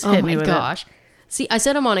Crisis. Oh my gosh. See, I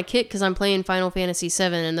said I'm on a kick because I'm playing Final Fantasy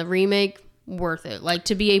VII and the remake, worth it. Like,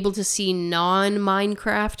 to be able to see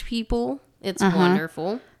non-Minecraft people, it's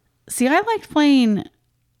wonderful. See, I liked playing...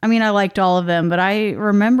 I mean, I liked all of them, but I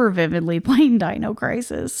remember vividly playing Dino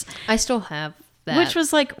Crisis. I still have that. Which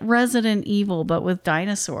was like Resident Evil, but with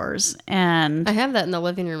dinosaurs. And I have that in the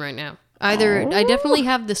living room right now. I definitely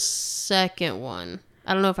have the second one.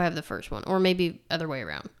 I don't know if I have the first one, or maybe other way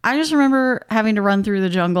around. I just remember having to run through the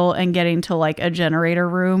jungle and getting to like a generator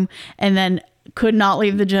room, and then could not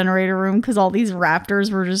leave the generator room because all these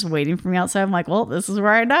raptors were just waiting for me outside. I'm like, well, this is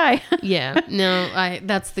where I die. Yeah, no,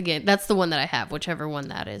 that's the game. That's the one that I have, whichever one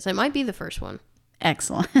that is. It might be the first one.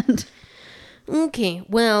 Excellent. Okay,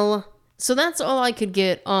 well, so that's all I could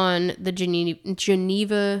get on the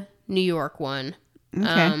Geneva, New York one.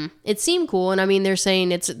 Okay. It seemed cool, and I mean, they're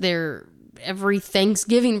saying they're every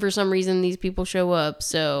Thanksgiving for some reason these people show up.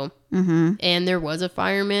 So, and there was a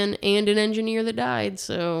fireman and an engineer that died.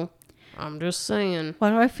 So, I'm just saying. Why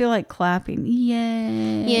do I feel like clapping?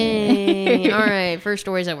 Yay! Yay! All right, first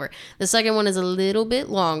story's over. The second one is a little bit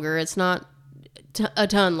longer. It's not a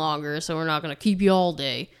ton longer, so we're not going to keep you all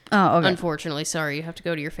day. Oh, okay. Unfortunately, sorry, you have to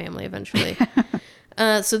go to your family eventually.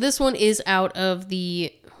 So this one is out of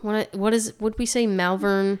the. Would we say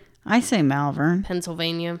Malvern? I say Malvern,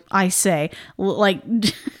 Pennsylvania. I say, like,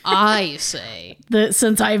 I say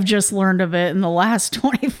since I've just learned of it in the last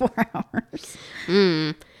 24 hours.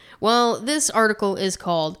 Well, this article is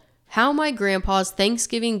called "How My Grandpa's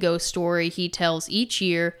Thanksgiving Ghost Story He Tells Each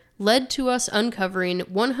Year Led to Us Uncovering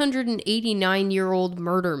 189-Year-Old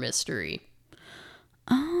Murder Mystery."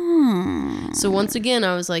 Oh. So once again,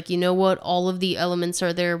 I was like, you know what? All of the elements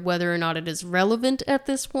are there. Whether or not it is relevant at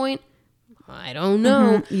this point, I don't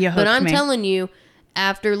know. But I'm telling you,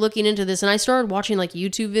 after looking into this, and I started watching like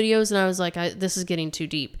YouTube videos, and I was like, this is getting too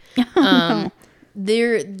deep.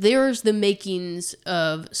 There's the makings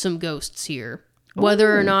of some ghosts here.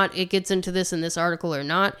 Whether or not it gets into this in this article or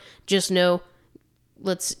not, just know,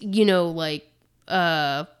 what's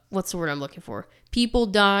the word I'm looking for? People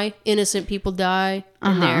die, innocent people die,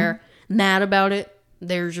 and they're mad about it.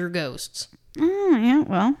 There's your ghosts. Yeah,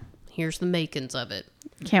 well. Here's the makings of it.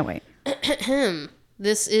 Can't wait.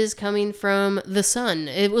 This is coming from The Sun.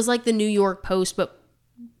 It was like the New York Post, but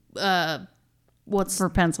what's... For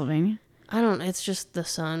Pennsylvania? It's just The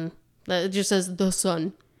Sun. It just says The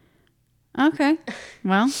Sun. Okay.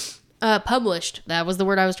 Well. Published. That was the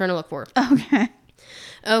word I was trying to look for.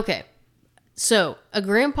 Okay. So, a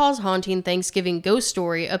grandpa's haunting Thanksgiving ghost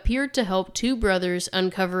story appeared to help two brothers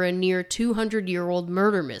uncover a near 200-year-old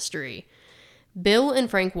murder mystery. Bill and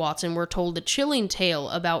Frank Watson were told a chilling tale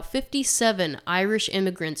about 57 Irish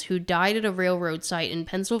immigrants who died at a railroad site in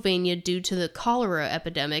Pennsylvania due to the cholera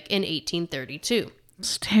epidemic in 1832.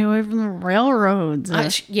 Stay away from the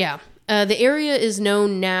railroads. Yeah. The area is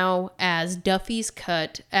known now as Duffy's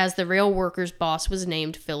Cut, as the rail workers' boss was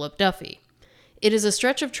named Philip Duffy. It is a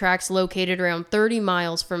stretch of tracks located around 30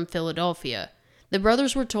 miles from Philadelphia. The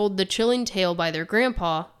brothers were told the chilling tale by their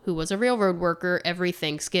grandpa, who was a railroad worker, every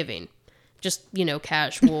Thanksgiving. Just,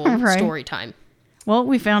 casual right. Story time. Well,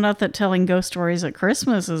 we found out that telling ghost stories at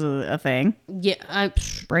Christmas is a thing. Yeah.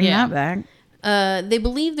 Bring that back. They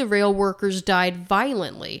believe the rail workers died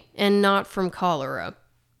violently and not from cholera.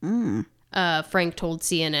 Frank told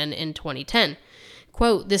CNN in 2010.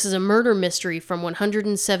 Quote, "This is a murder mystery from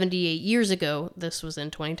 178 years ago," this was in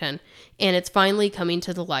 2010, "and it's finally coming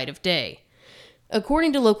to the light of day."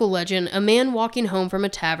 According to local legend, a man walking home from a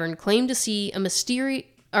tavern claimed to see mysterious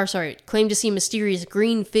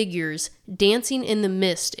green figures dancing in the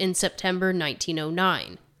mist in September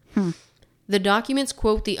 1909. The documents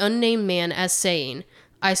quote the unnamed man as saying,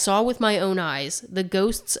 "I saw with my own eyes the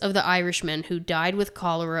ghosts of the Irishmen who died with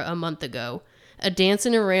cholera a month ago,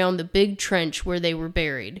 a-dancing around the big trench where they were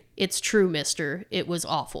buried. It's true, mister. It was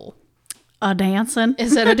awful." A dancing? It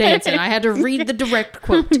said a dancing. I had to read the direct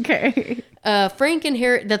quote. Okay. Frank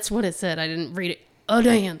inherited... That's what it said. I didn't read it. A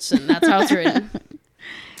dancing. That's how it's written.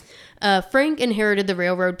 Frank inherited the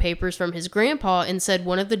railroad papers from his grandpa and said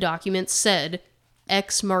one of the documents said,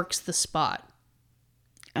 X marks the spot.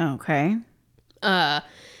 Okay.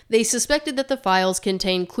 They suspected that the files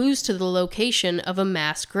contained clues to the location of a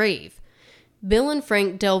mass grave. Bill and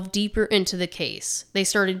Frank delved deeper into the case. They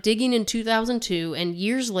started digging in 2002 and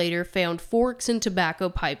years later found forks and tobacco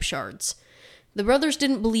pipe shards. The brothers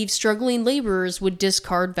didn't believe struggling laborers would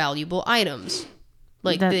discard valuable items.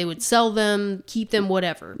 They would sell them, keep them,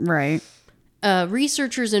 whatever. Right.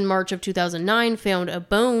 Researchers in March of 2009 found a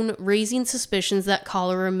bone, raising suspicions that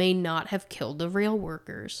cholera may not have killed the rail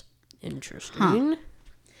workers. Interesting. Huh.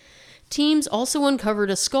 Teams also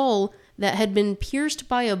uncovered a skull that had been pierced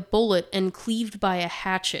by a bullet and cleaved by a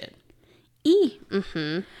hatchet.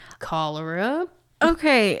 Cholera.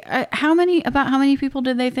 Okay. How many people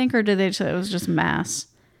did they think, or did they say it was just mass?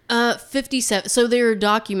 57. So there are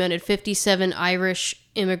documented 57 Irish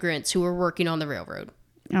immigrants who were working on the railroad.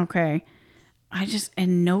 Okay.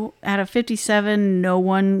 Out of 57, no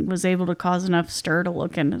one was able to cause enough stir to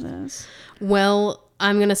look into this. Well,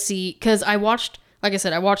 I'm going to see, because I watched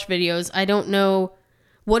videos. I don't know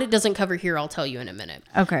what it doesn't cover here. I'll tell you in a minute.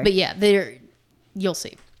 Okay. But yeah, you'll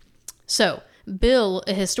see. So Bill,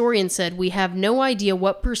 a historian, said, we have no idea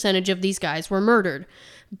what percentage of these guys were murdered.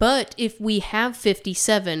 But if we have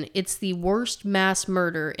 57, it's the worst mass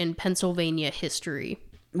murder in Pennsylvania history.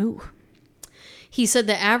 Ooh. He said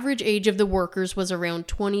the average age of the workers was around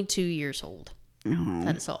 22 years old. Oh.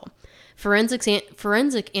 That is all.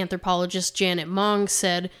 Forensic anthropologist Janet Mong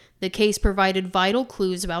said the case provided vital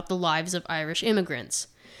clues about the lives of Irish immigrants.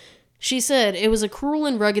 She said, it was a cruel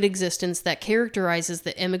and rugged existence that characterizes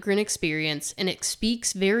the immigrant experience, and it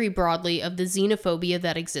speaks very broadly of the xenophobia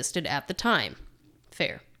that existed at the time.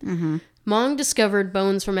 Fair. Mm-hmm. Mong discovered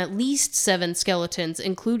bones from at least 7 skeletons,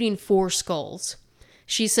 including 4 skulls.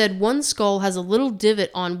 She said one skull has a little divot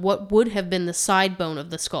on what would have been the side bone of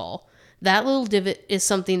the skull. That little divot is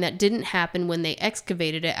something that didn't happen when they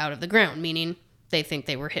excavated it out of the ground, meaning they think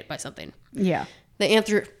they were hit by something. Yeah.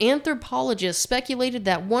 The anthropologist speculated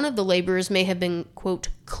that one of the laborers may have been, quote,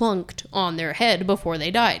 clunked on their head before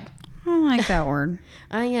they died. I like that word.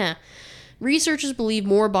 Yeah. Researchers believe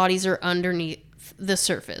more bodies are underneath the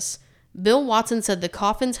surface. Bill Watson said the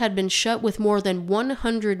coffins had been shut with more than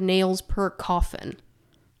 100 nails per coffin.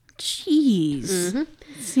 Jeez.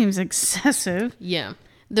 Mm-hmm. Seems excessive. Yeah.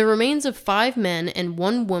 The remains of 5 men and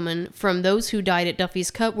 1 woman from those who died at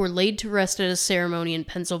Duffy's Cut were laid to rest at a ceremony in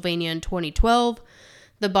Pennsylvania in 2012.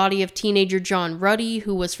 The body of teenager John Ruddy,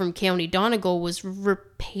 who was from County Donegal, was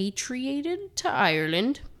repatriated to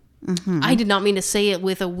Ireland. Mm-hmm. I did not mean to say it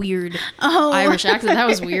with a weird Irish accent. That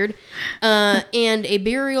was weird. And a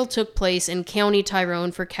burial took place in County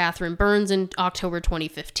Tyrone for Catherine Burns in October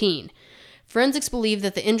 2015. Forensics believe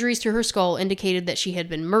that the injuries to her skull indicated that she had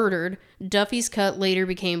been murdered. Duffy's Cut later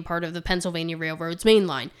became part of the Pennsylvania Railroad's main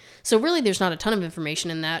line. So really there's not a ton of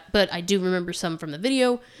information in that, but I do remember some from the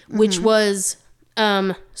video, which was,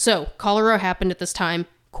 so cholera happened at this time.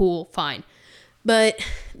 Cool, fine. But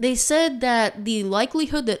they said that the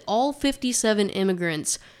likelihood that all 57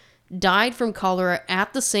 immigrants died from cholera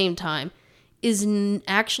at the same time is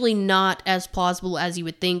actually not as plausible as you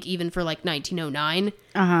would think, even for like 1909.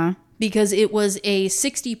 Uh-huh. Because it was a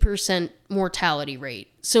 60% mortality rate.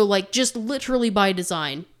 So, like, just literally by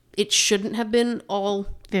design, it shouldn't have been all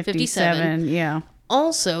 57. Yeah.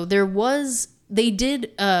 Also, they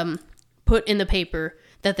did put in the paper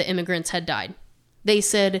that the immigrants had died. They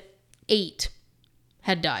said 8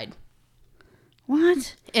 had died.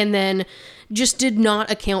 What? And then just did not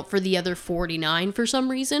account for the other 49 for some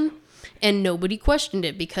reason. And nobody questioned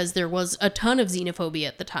it because there was a ton of xenophobia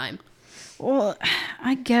at the time. Well,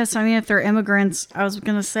 I guess, if they're immigrants, I was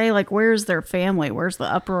going to say, like, where's their family? Where's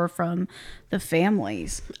the uproar from the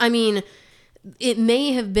families? It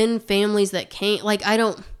may have been families that came, like, I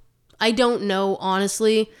don't know,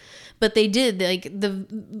 honestly, but they did, like, the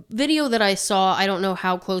video that I saw, I don't know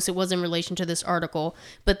how close it was in relation to this article,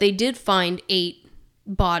 but they did find 8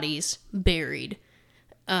 bodies buried.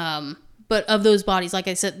 But of those bodies, like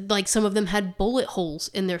I said, like, some of them had bullet holes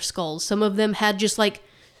in their skulls. Some of them had just, like,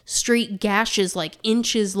 straight gashes, like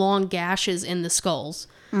inches long gashes in the skulls.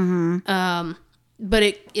 Mm-hmm.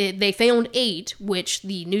 But they found 8, which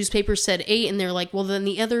the newspaper said 8, and they're like, well, then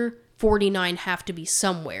the other 49 have to be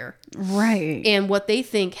somewhere. Right. And what they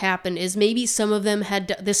think happened is maybe some of them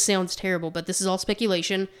had, this sounds terrible, but this is all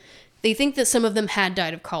speculation. They think that some of them had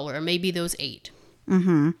died of cholera, maybe those 8.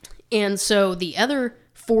 Mm-hmm. And so the other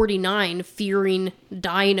 49, fearing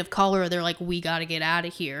dying of cholera. They're like, we got to get out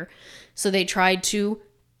of here. So they tried to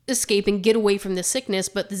escape and get away from the sickness,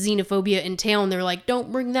 but the xenophobia in town, they're like,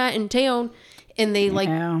 don't bring that in town. And they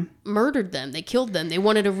murdered them. They killed them. They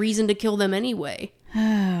wanted a reason to kill them anyway.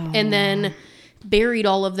 And then buried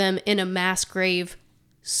all of them in a mass grave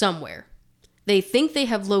somewhere. They think they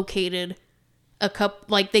have located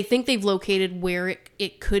they think they've located where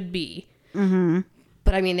it could be. Mm-hmm.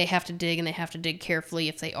 But I mean, they have to dig, and they have to dig carefully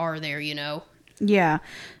if they are there, you know? Yeah.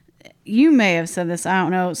 You may have said this, I don't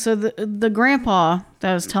know. So the grandpa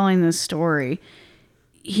that was telling this story,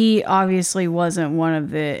 he obviously wasn't one of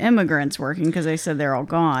the immigrants working, because they said they're all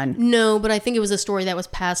gone. No, but I think it was a story that was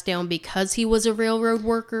passed down because he was a railroad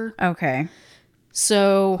worker. Okay.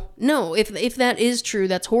 So, no, if that is true,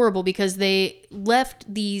 that's horrible, because they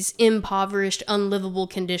left these impoverished, unlivable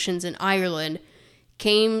conditions in Ireland,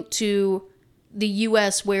 came to the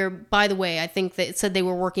U.S. where, by the way, I think that it said they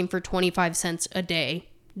were working for 25 cents a day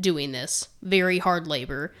doing this. Very hard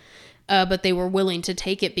labor. But they were willing to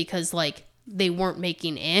take it because, like, they weren't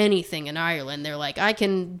making anything in Ireland. They're like, I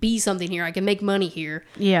can be something here. I can make money here.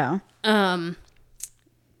 Yeah.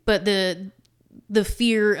 But the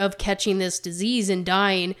fear of catching this disease and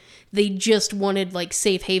dying, they just wanted, like,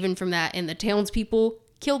 safe haven from that. And the townspeople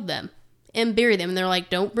killed them and buried them. And they're like,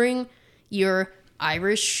 don't bring your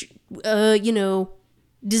Irish,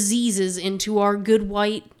 diseases into our good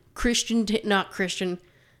white Christian, not Christian,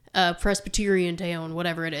 Presbyterian town,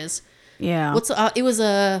 whatever it is. Yeah.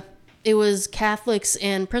 It was Catholics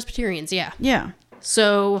and Presbyterians. Yeah. Yeah.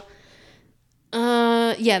 So,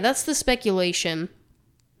 that's the speculation.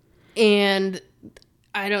 And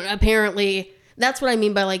apparently that's what I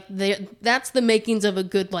mean by, like, that's the makings of a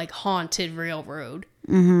good, like, haunted railroad.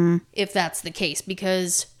 Mm-hmm. If that's the case,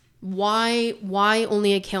 because why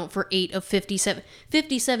only account for 8 of 57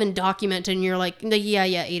 documented, and you're like, yeah,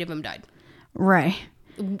 8 of them died. Right.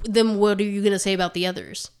 Then what are you going to say about the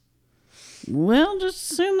others? Well,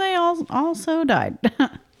 just assume they all also died.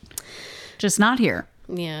 Just not here.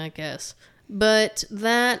 Yeah, I guess. But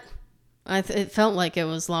that, it felt like it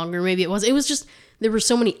was longer. Maybe it was. It was just, there were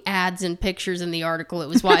so many ads and pictures in the article. It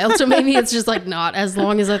was wild. So maybe it's just, like, not as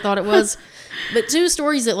long as I thought it was. But 2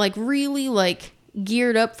 stories that, like, really, like,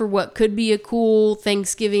 geared up for what could be a cool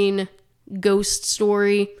Thanksgiving ghost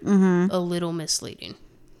story. Mm-hmm. A little misleading.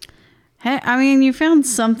 Hey, I mean, you found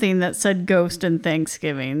something that said ghost and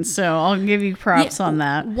Thanksgiving, so I'll give you props on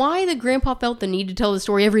that. Why the grandpa felt the need to tell the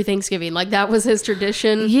story every Thanksgiving, like that was his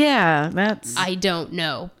tradition. Yeah, that's... I don't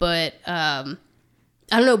know, but I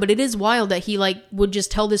don't know, but it is wild that he, like, would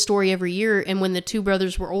just tell this story every year, and when the 2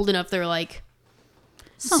 brothers were old enough, they're like,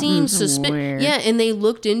 seems suspicious. Yeah, and they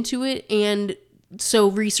looked into it, and so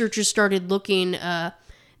researchers started looking...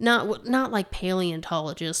 Not like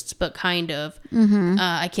paleontologists, but kind of. Mm-hmm.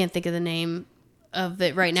 I can't think of the name of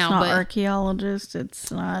it right now. It's not archaeologists. It's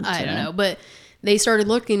not. I don't know. But they started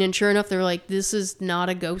looking, and sure enough, they're like, this is not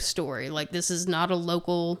a ghost story. Like, this is not a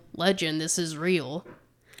local legend. This is real.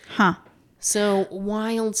 Huh. So,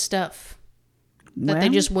 wild stuff that they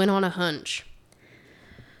just went on a hunch.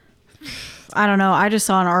 I don't know. I just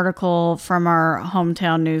saw an article from our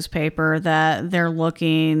hometown newspaper that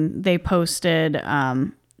they posted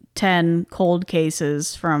 10 cold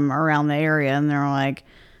cases from around the area, and they're like,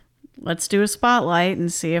 let's do a spotlight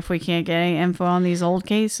and see if we can't get any info on these old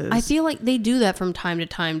cases. I feel like they do that from time to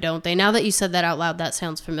time, don't they? Now that you said that out loud, that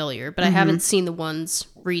sounds familiar, but I haven't seen the ones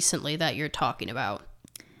recently that you're talking about.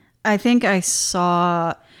 I think I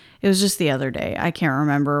saw, it was just the other day. I can't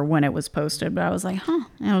remember when it was posted, but I was like, huh.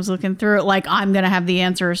 And I was looking through it like I'm going to have the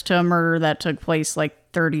answers to a murder that took place like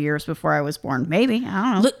 30 years before I was born. Maybe. I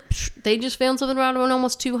don't know. Look, they just found something about an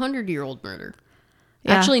almost 200-year-old murder.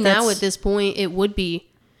 Yeah, actually, now at this point, it would be.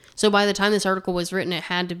 So by the time this article was written, it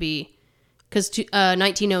had to be, because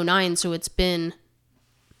 1909, so it's been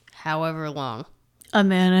however long. A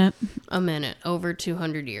minute. Over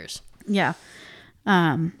 200 years. Yeah.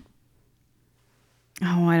 Oh,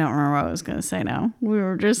 I don't remember what I was going to say now. We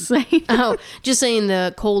were just saying. Just saying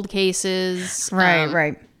the cold cases.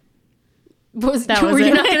 Right. Were you not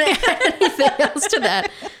going to add anything else to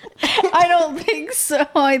that? I don't think so.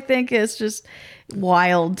 I think it's just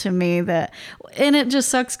wild to me that, and it just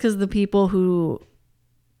sucks because the people who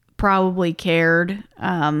probably cared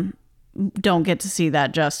don't get to see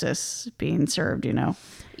that justice being served, you know?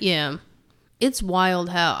 Yeah. It's wild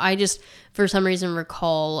how I just, for some reason,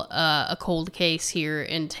 recall a cold case here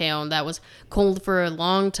in town that was cold for a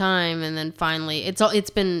long time, and then finally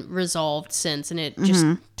it's been resolved since, and it just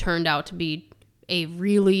turned out to be a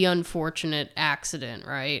really unfortunate accident,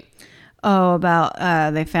 right? Oh,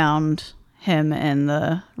 about they found him in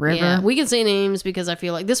the river. Yeah, we can say names because I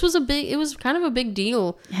feel like this was it was kind of a big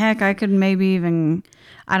deal. Heck, I could maybe even,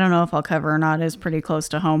 I don't know if I'll cover or not. It's pretty close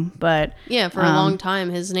to home, but yeah, for a long time,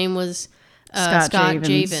 his name was Scott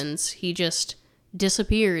Javins. He just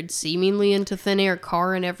disappeared seemingly into thin air,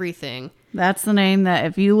 car and everything. That's the name that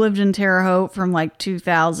if you lived in Terre Haute from like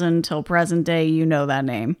 2000 till present day, you know that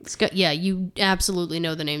name. Yeah, you absolutely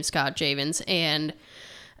know the name Scott Javins, and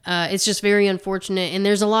it's just very unfortunate. And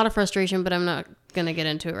there's a lot of frustration, but I'm not gonna get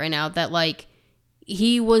into it right now. That like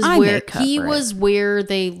he was where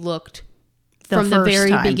they looked from the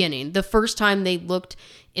very beginning. The first time they looked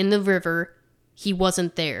in the river, he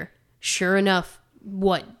wasn't there. Sure enough,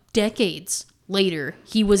 decades later,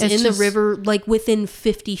 he was in the river, like within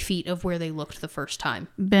 50 feet of where they looked the first time.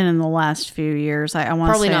 Been in the last few years. I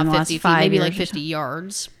want to say probably not 50 feet, maybe years like 50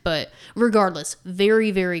 yards. But regardless, very,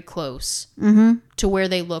 very close to where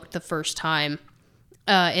they looked the first time.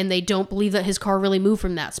 And they don't believe that his car really moved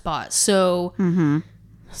from that spot. So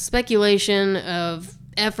speculation of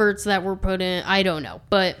efforts that were put in, I don't know.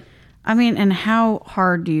 But I mean, and how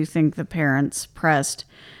hard do you think the parents pressed?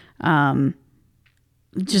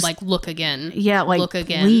 Just like look again. Yeah, like look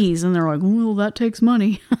again, please. And they're like, well, that takes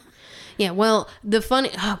money. Yeah, well,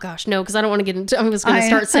 oh gosh, no, because I don't want to get into, I was going to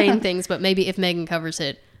start saying things, but maybe if Megan covers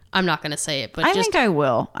it, I'm not going to say it. But I think I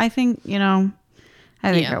will. I think, I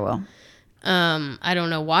will. I don't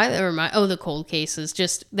know why they were the cold cases.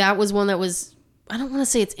 Just, that was one that was, I don't want to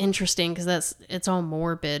say it's interesting because it's all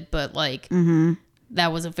morbid, but like,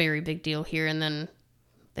 that was a very big deal here. And then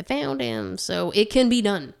they found him. So it can be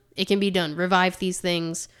done. It can be done. Revive these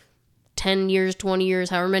things 10 years, 20 years,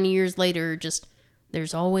 however many years later. Just,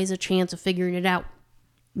 there's always a chance of figuring it out.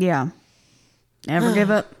 Yeah. Never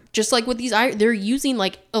give up. Just like with these, they're using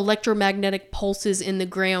like electromagnetic pulses in the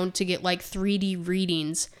ground to get like 3D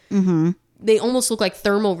readings. They almost look like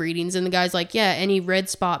thermal readings. And the guy's like, yeah, any red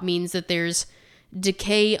spot means that there's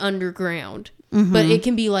decay underground. But it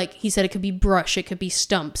can be like, he said, it could be brush, it could be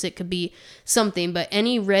stumps, it could be something. But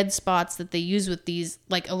any red spots that they use with these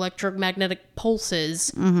like electromagnetic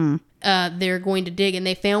pulses, they're going to dig. And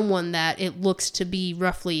they found one that it looks to be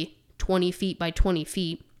roughly 20 feet by 20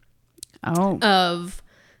 feet of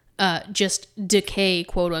just decay,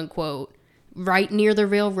 quote unquote, right near the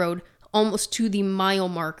railroad, almost to the mile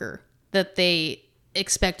marker that they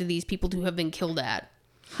expected these people to have been killed at.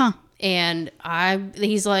 And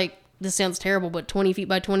he's like, this sounds terrible, but 20 feet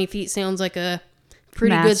by 20 feet sounds like a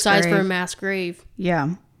pretty good size for a mass grave.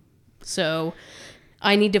 Yeah. So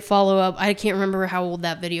I need to follow up. I can't remember how old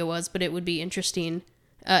that video was, but it would be interesting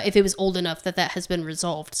if it was old enough that has been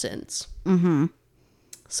resolved since.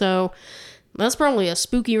 So that's probably a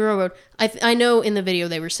spooky railroad. I know in the video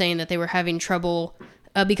they were saying that they were having trouble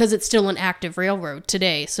because it's still an active railroad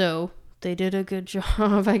today. So they did a good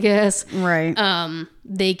job, I guess. Right.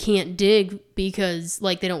 They can't dig because,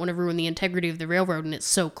 like, they don't want to ruin the integrity of the railroad, and it's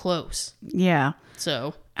so close. Yeah.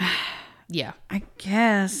 So, yeah. I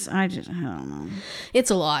guess. I don't know.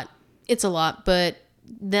 It's a lot. It's a lot, but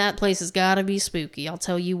that place has got to be spooky. I'll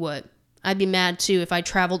tell you what. I'd be mad, too, if I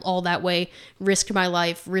traveled all that way, risked my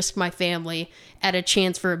life, risked my family, at a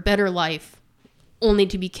chance for a better life, only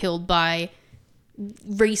to be killed by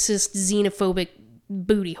racist, xenophobic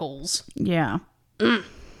booty holes. Yeah.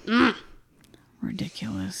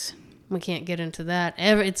 Ridiculous. We can't get into that.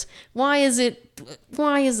 Why is it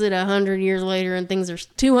 100 years later and things are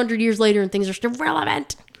 200 years later and things are still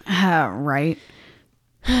relevant? Right.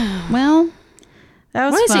 Well, that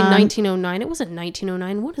was fun. Why did I say 1909? It wasn't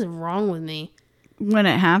 1909. What is wrong with me? When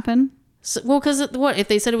it happened? So, well, because if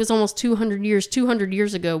they said it was almost 200 years, 200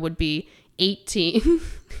 years ago would be 18.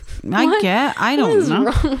 I don't know.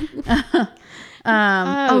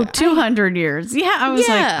 200 years. Yeah, I was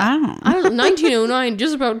like, I don't know. 1909,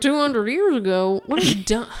 just about 200 years ago. What a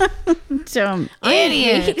dumb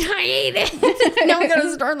idiot. I hate it. Now we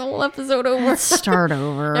gotta start the whole episode over. Let's start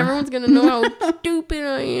over. Everyone's gonna know how stupid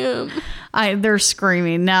I am. They're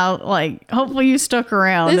screaming now. Like, hopefully you stuck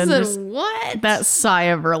around. What? That sigh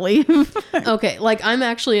of relief. Okay, like, I'm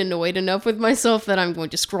actually annoyed enough with myself that I'm going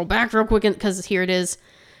to scroll back real quick because here it is.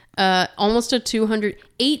 Almost a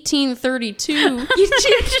 1832. We're in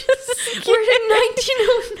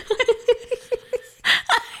 1909.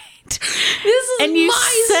 This is and you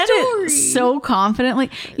my said story. It so confidently.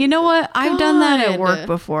 You know what? I've done that at work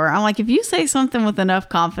before. I'm like, if you say something with enough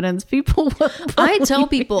confidence, people will. I tell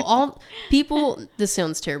people, this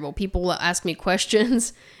sounds terrible. People will ask me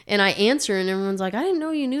questions and I answer and everyone's like, I didn't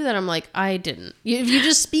know you knew that. I'm like, I didn't. If you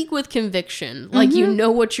just speak with conviction, like you know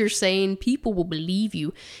what you're saying, people will believe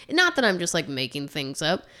you. And not that I'm just like making things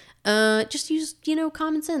up. Just use,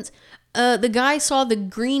 common sense. The guy saw the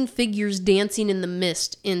green figures dancing in the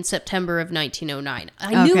mist in September of 1909.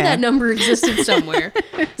 I knew that number existed somewhere.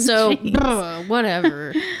 So,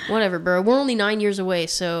 whatever, bro. We're only 9 years away,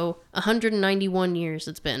 so 191 years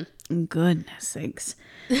it's been. Goodness sakes.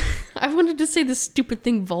 I wanted to say the stupid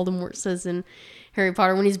thing Voldemort says in Harry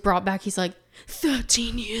Potter when he's brought back. He's like,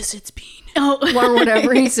 13 years it's been. Oh. Or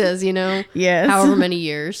whatever he says, you know? Yes. However many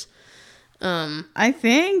years. I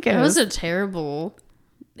think it was a terrible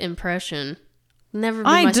impression. Never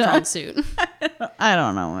been my strong suit. I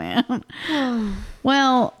don't know, man.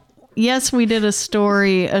 Well, yes, we did a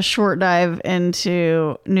short dive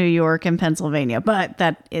into New York and Pennsylvania, but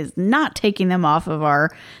that is not taking them off of our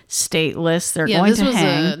state list. They're going to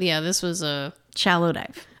hang. This was a shallow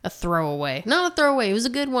dive. A throwaway. Not a throwaway. It was a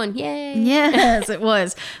good one. Yay. Yes, it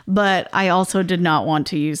was. But I also did not want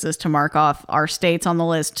to use this to mark off our states on the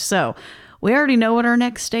list. So we already know what our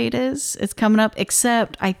next state is. It's coming up,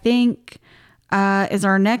 except I think is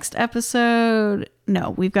our next episode.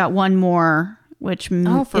 No, we've got one more, which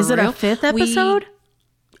is it a fifth episode?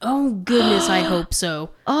 Oh, goodness. I hope so.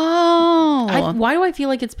 Oh. Why do I feel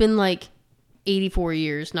like it's been like 84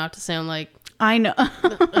 years? Not to sound like I know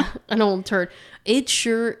an old turd. It's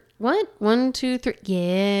sure. What? 1, 2, 3.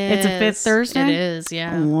 Yeah. It's a fifth Thursday? It is,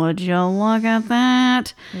 yeah. Would you look at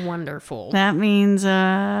that? Wonderful. That means we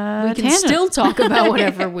can still talk about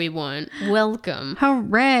whatever we want. Welcome.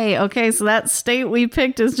 Hooray. Okay, so that state we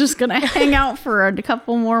picked is just going to hang out for a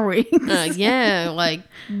couple more weeks. Yeah, like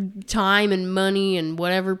time and money and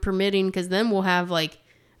whatever permitting, because then we'll have like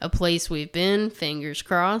a place we've been, fingers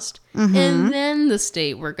crossed, and then the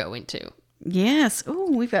state we're going to. Yes. Oh,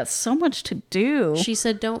 we've got so much to do. She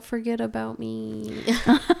said, don't forget about me.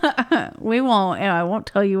 We won't. I won't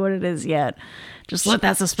tell you what it is yet. Just let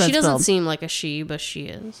that suspense She doesn't build. seem like a she, but she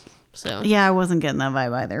is. So yeah, I wasn't getting that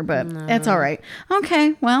vibe either, but it's all right.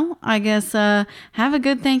 Okay. Well, I guess have a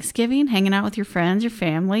good Thanksgiving, hanging out with your friends, your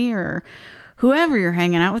family, or whoever you're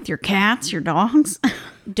hanging out with, your cats, your dogs.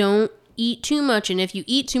 Don't eat too much. And if you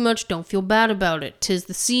eat too much, don't feel bad about it. 'Tis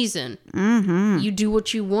the season. You do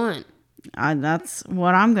what you want. That's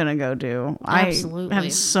what I'm going to go do. Absolutely. I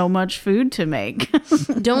have so much food to make.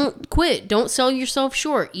 Don't quit. Don't sell yourself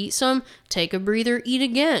short. Eat some, take a breather, eat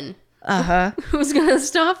again. Who's going to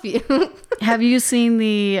stop you? Have you seen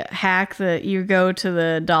the hack that you go to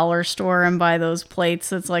the dollar store and buy those plates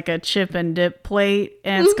that's like a chip and dip plate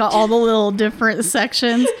and it's got all the little different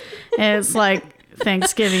sections and it's like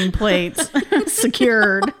Thanksgiving plates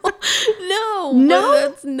secured?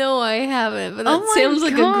 No, I haven't. But that sounds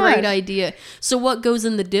like a great idea. So what goes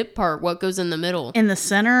in the dip part? What goes in the middle? In the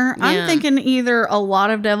center? Yeah. I'm thinking either a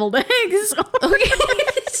lot of deviled eggs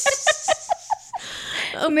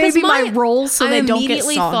or maybe my rolls so they don't get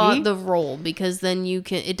soggy. I immediately thought the roll because then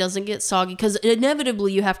it doesn't get soggy because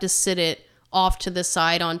inevitably you have to sit it off to the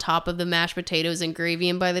side on top of the mashed potatoes and gravy,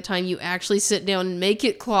 and by the time you actually sit down and make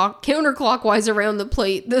it counterclockwise around the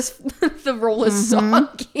plate, the roll is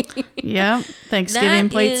soggy. Yeah, Thanksgiving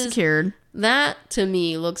plate secured. That to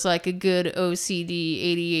me looks like a good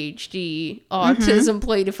OCD, ADHD, autism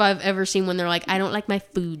plate if I've ever seen one. They're like, I don't like my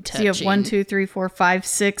food touching. So you have 1, 2, 3, 4, 5,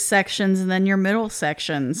 6 sections, and then your middle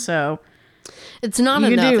section. So it's not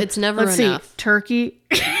enough. It's never enough. Let's see, turkey.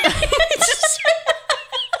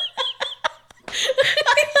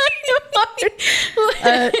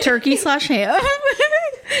 Turkey / ham,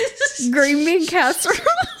 green bean casserole,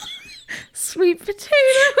 sweet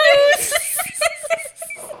potatoes.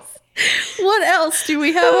 What else do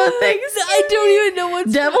we have on Thanksgiving? I don't even know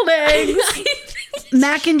what's deviled eggs,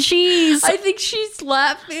 mac and cheese. I think she's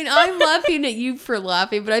laughing. I'm laughing at you for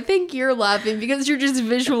laughing, but I think you're laughing because you're just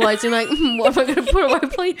visualizing like, what am I going to put on my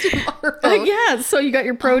plate tomorrow? Yeah, so you got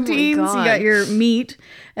your proteins, you got your meat,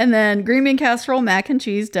 and then green bean casserole, mac and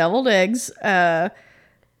cheese, deviled eggs.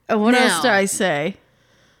 What else did I say?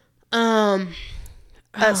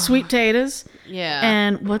 Sweet potatoes. Yeah.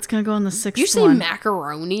 And what's going to go on the sixth one? You say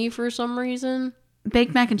macaroni for some reason?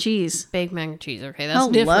 Baked mac and cheese. Baked mac and cheese. Okay, that's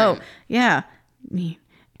different. Yeah. Meat,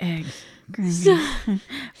 eggs, green bean.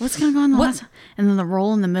 What's going to go on the last? And then the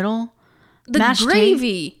roll in the middle. The mashed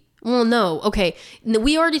gravy. Well, no. Okay.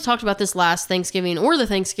 We already talked about this last Thanksgiving or the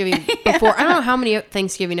Thanksgiving before. I don't know how many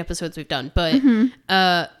Thanksgiving episodes we've done, but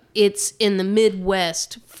it's in the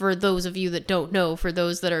Midwest for those of you that don't know, for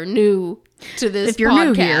those that are new to this if you're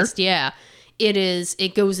podcast. New here. Yeah.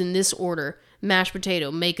 It goes in this order. Mashed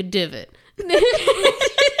potato, make a divot.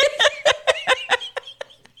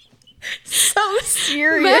 So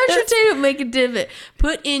serious. Mashed potato, make a divot.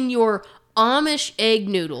 Put in your Amish egg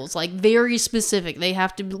noodles, like very specific. They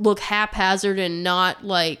have to look haphazard and not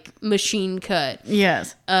like machine cut.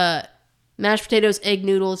 Yes. Mashed potatoes, egg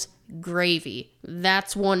noodles, gravy.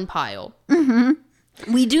 That's one pile.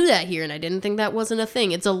 Mm-hmm. We do that here, and I didn't think that wasn't a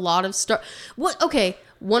thing. It's a lot of stuff. Okay,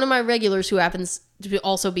 one of my regulars who happens to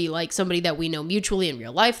also be like somebody that we know mutually in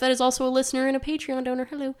real life that is also a listener and a Patreon donor.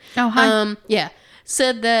 Hello. Oh, hi. Yeah.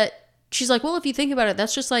 Said that she's like, well, if you think about it,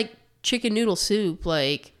 that's just like chicken noodle soup,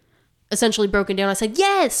 like essentially broken down. I said,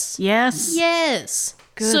 yes. Goodness.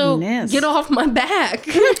 So get off my back.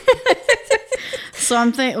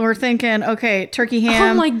 So we're thinking, okay, turkey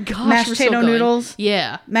ham. Oh my gosh, mashed we're still potato going. noodles.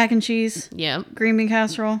 Yeah. Mac and cheese. Yep. Green bean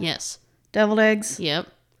casserole. Yes. Deviled eggs. Yep.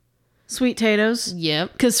 Sweet potatoes.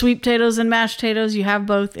 Yep. Because sweet potatoes and mashed potatoes, you have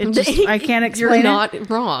both. It just, I can't explain You're not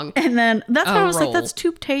wrong. And then that's why I was like, that's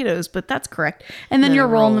 2 potatoes, but that's correct. And then your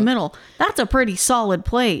roll in the middle. That's a pretty solid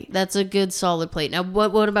plate. That's a good solid plate. Now,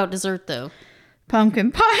 what about dessert though?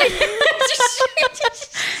 Pumpkin pie.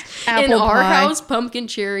 Apple in our pie. house, pumpkin,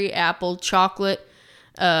 cherry, apple, chocolate,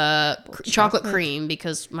 chocolate cream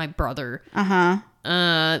because my brother.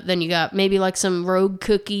 Then you got maybe like some rogue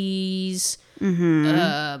cookies.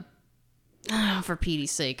 For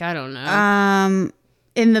Petey's sake, I don't know.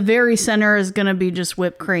 In the very center is gonna be just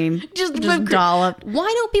whipped cream, just dollop.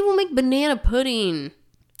 Why don't people make banana pudding?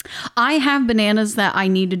 I have bananas that I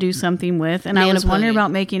need to do something with, and I was wondering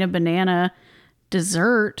about making a banana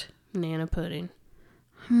dessert. Banana pudding.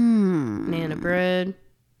 Banana bread.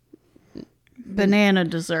 Banana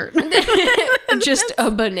dessert. Just a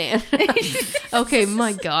banana. Okay,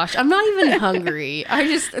 my gosh. I'm not even hungry. I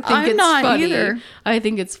just think it's funny. Either. I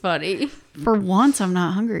think it's funny. For once, I'm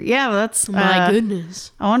not hungry. Yeah, that's... My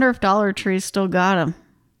goodness. I wonder if Dollar Tree still got them.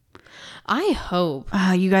 I hope.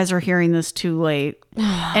 You guys are hearing this too late.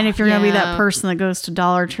 And if you're going to be that person that goes to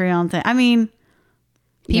Dollar Tree on thing... I mean...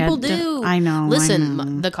 People do. I know.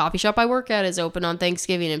 Listen, the coffee shop I work at is open on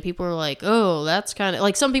Thanksgiving, and people are like, oh, that's kind of...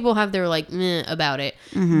 Like, some people have their, like, meh about it.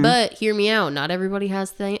 But hear me out. Not everybody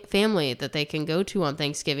has family that they can go to on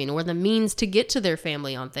Thanksgiving or the means to get to their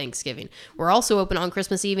family on Thanksgiving. We're also open on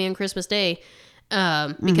Christmas Eve and Christmas Day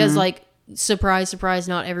because, like, surprise, surprise,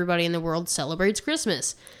 not everybody in the world celebrates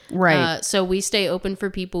Christmas. Right. So we stay open for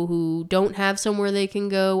people who don't have somewhere they can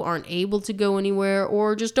go, aren't able to go anywhere,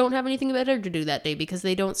 or just don't have anything better to do that day because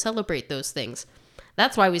they don't celebrate those things.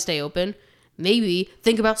 That's why we stay open. Maybe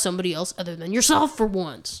think about somebody else other than yourself for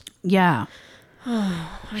once. Yeah.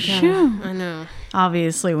 I know.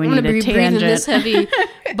 Obviously, we I'm need gonna a be breathing tangent. this heavy.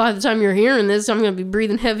 By the time you're hearing this, I'm going to be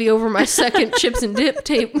breathing heavy over my second chips and dip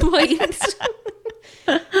tape plates.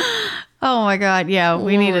 Oh my God. Yeah,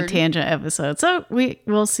 we need a Lord. tangent episode. So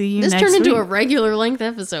we'll see you This next week. turned into a regular length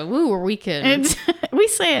episode. Woo, are we kidding? We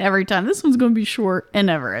say it every time. This one's going to be short. It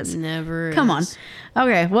never is. Never Come is. on.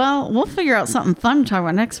 Okay, well, we'll figure out something fun to talk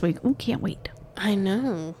about next week. Oh, can't wait. I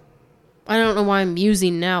know. I don't know why I'm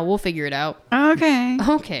musing now. We'll figure it out. Okay.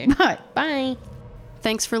 Okay. Bye. Bye.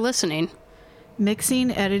 Thanks for listening.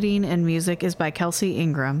 Mixing, editing, and music is by Kelsey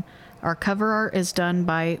Ingram. Our cover art is done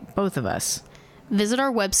by both of us. Visit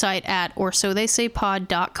our website at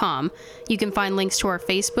orsotheysaypod.com. You can find links to our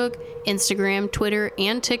Facebook, Instagram, Twitter,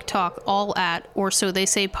 and TikTok, all at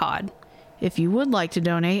orsotheysaypod. If you would like to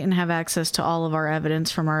donate and have access to all of our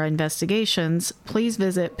evidence from our investigations, please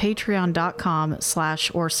visit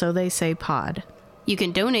patreon.com/orsotheysaypod. You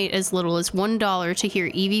can donate as little as $1 to hear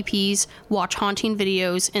EVPs, watch haunting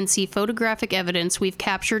videos, and see photographic evidence we've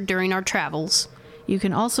captured during our travels. You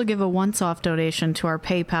can also give a once-off donation to our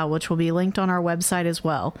PayPal, which will be linked on our website as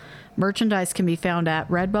well. Merchandise can be found at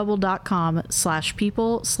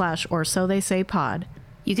redbubble.com/people/orsotheysaypod.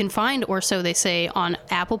 You can find Or So They Say on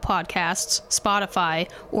Apple Podcasts, Spotify,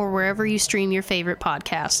 or wherever you stream your favorite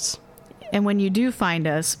podcasts. And when you do find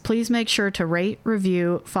us, please make sure to rate,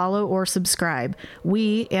 review, follow, or subscribe.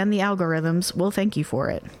 We and the algorithms will thank you for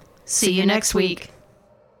it. See you next week.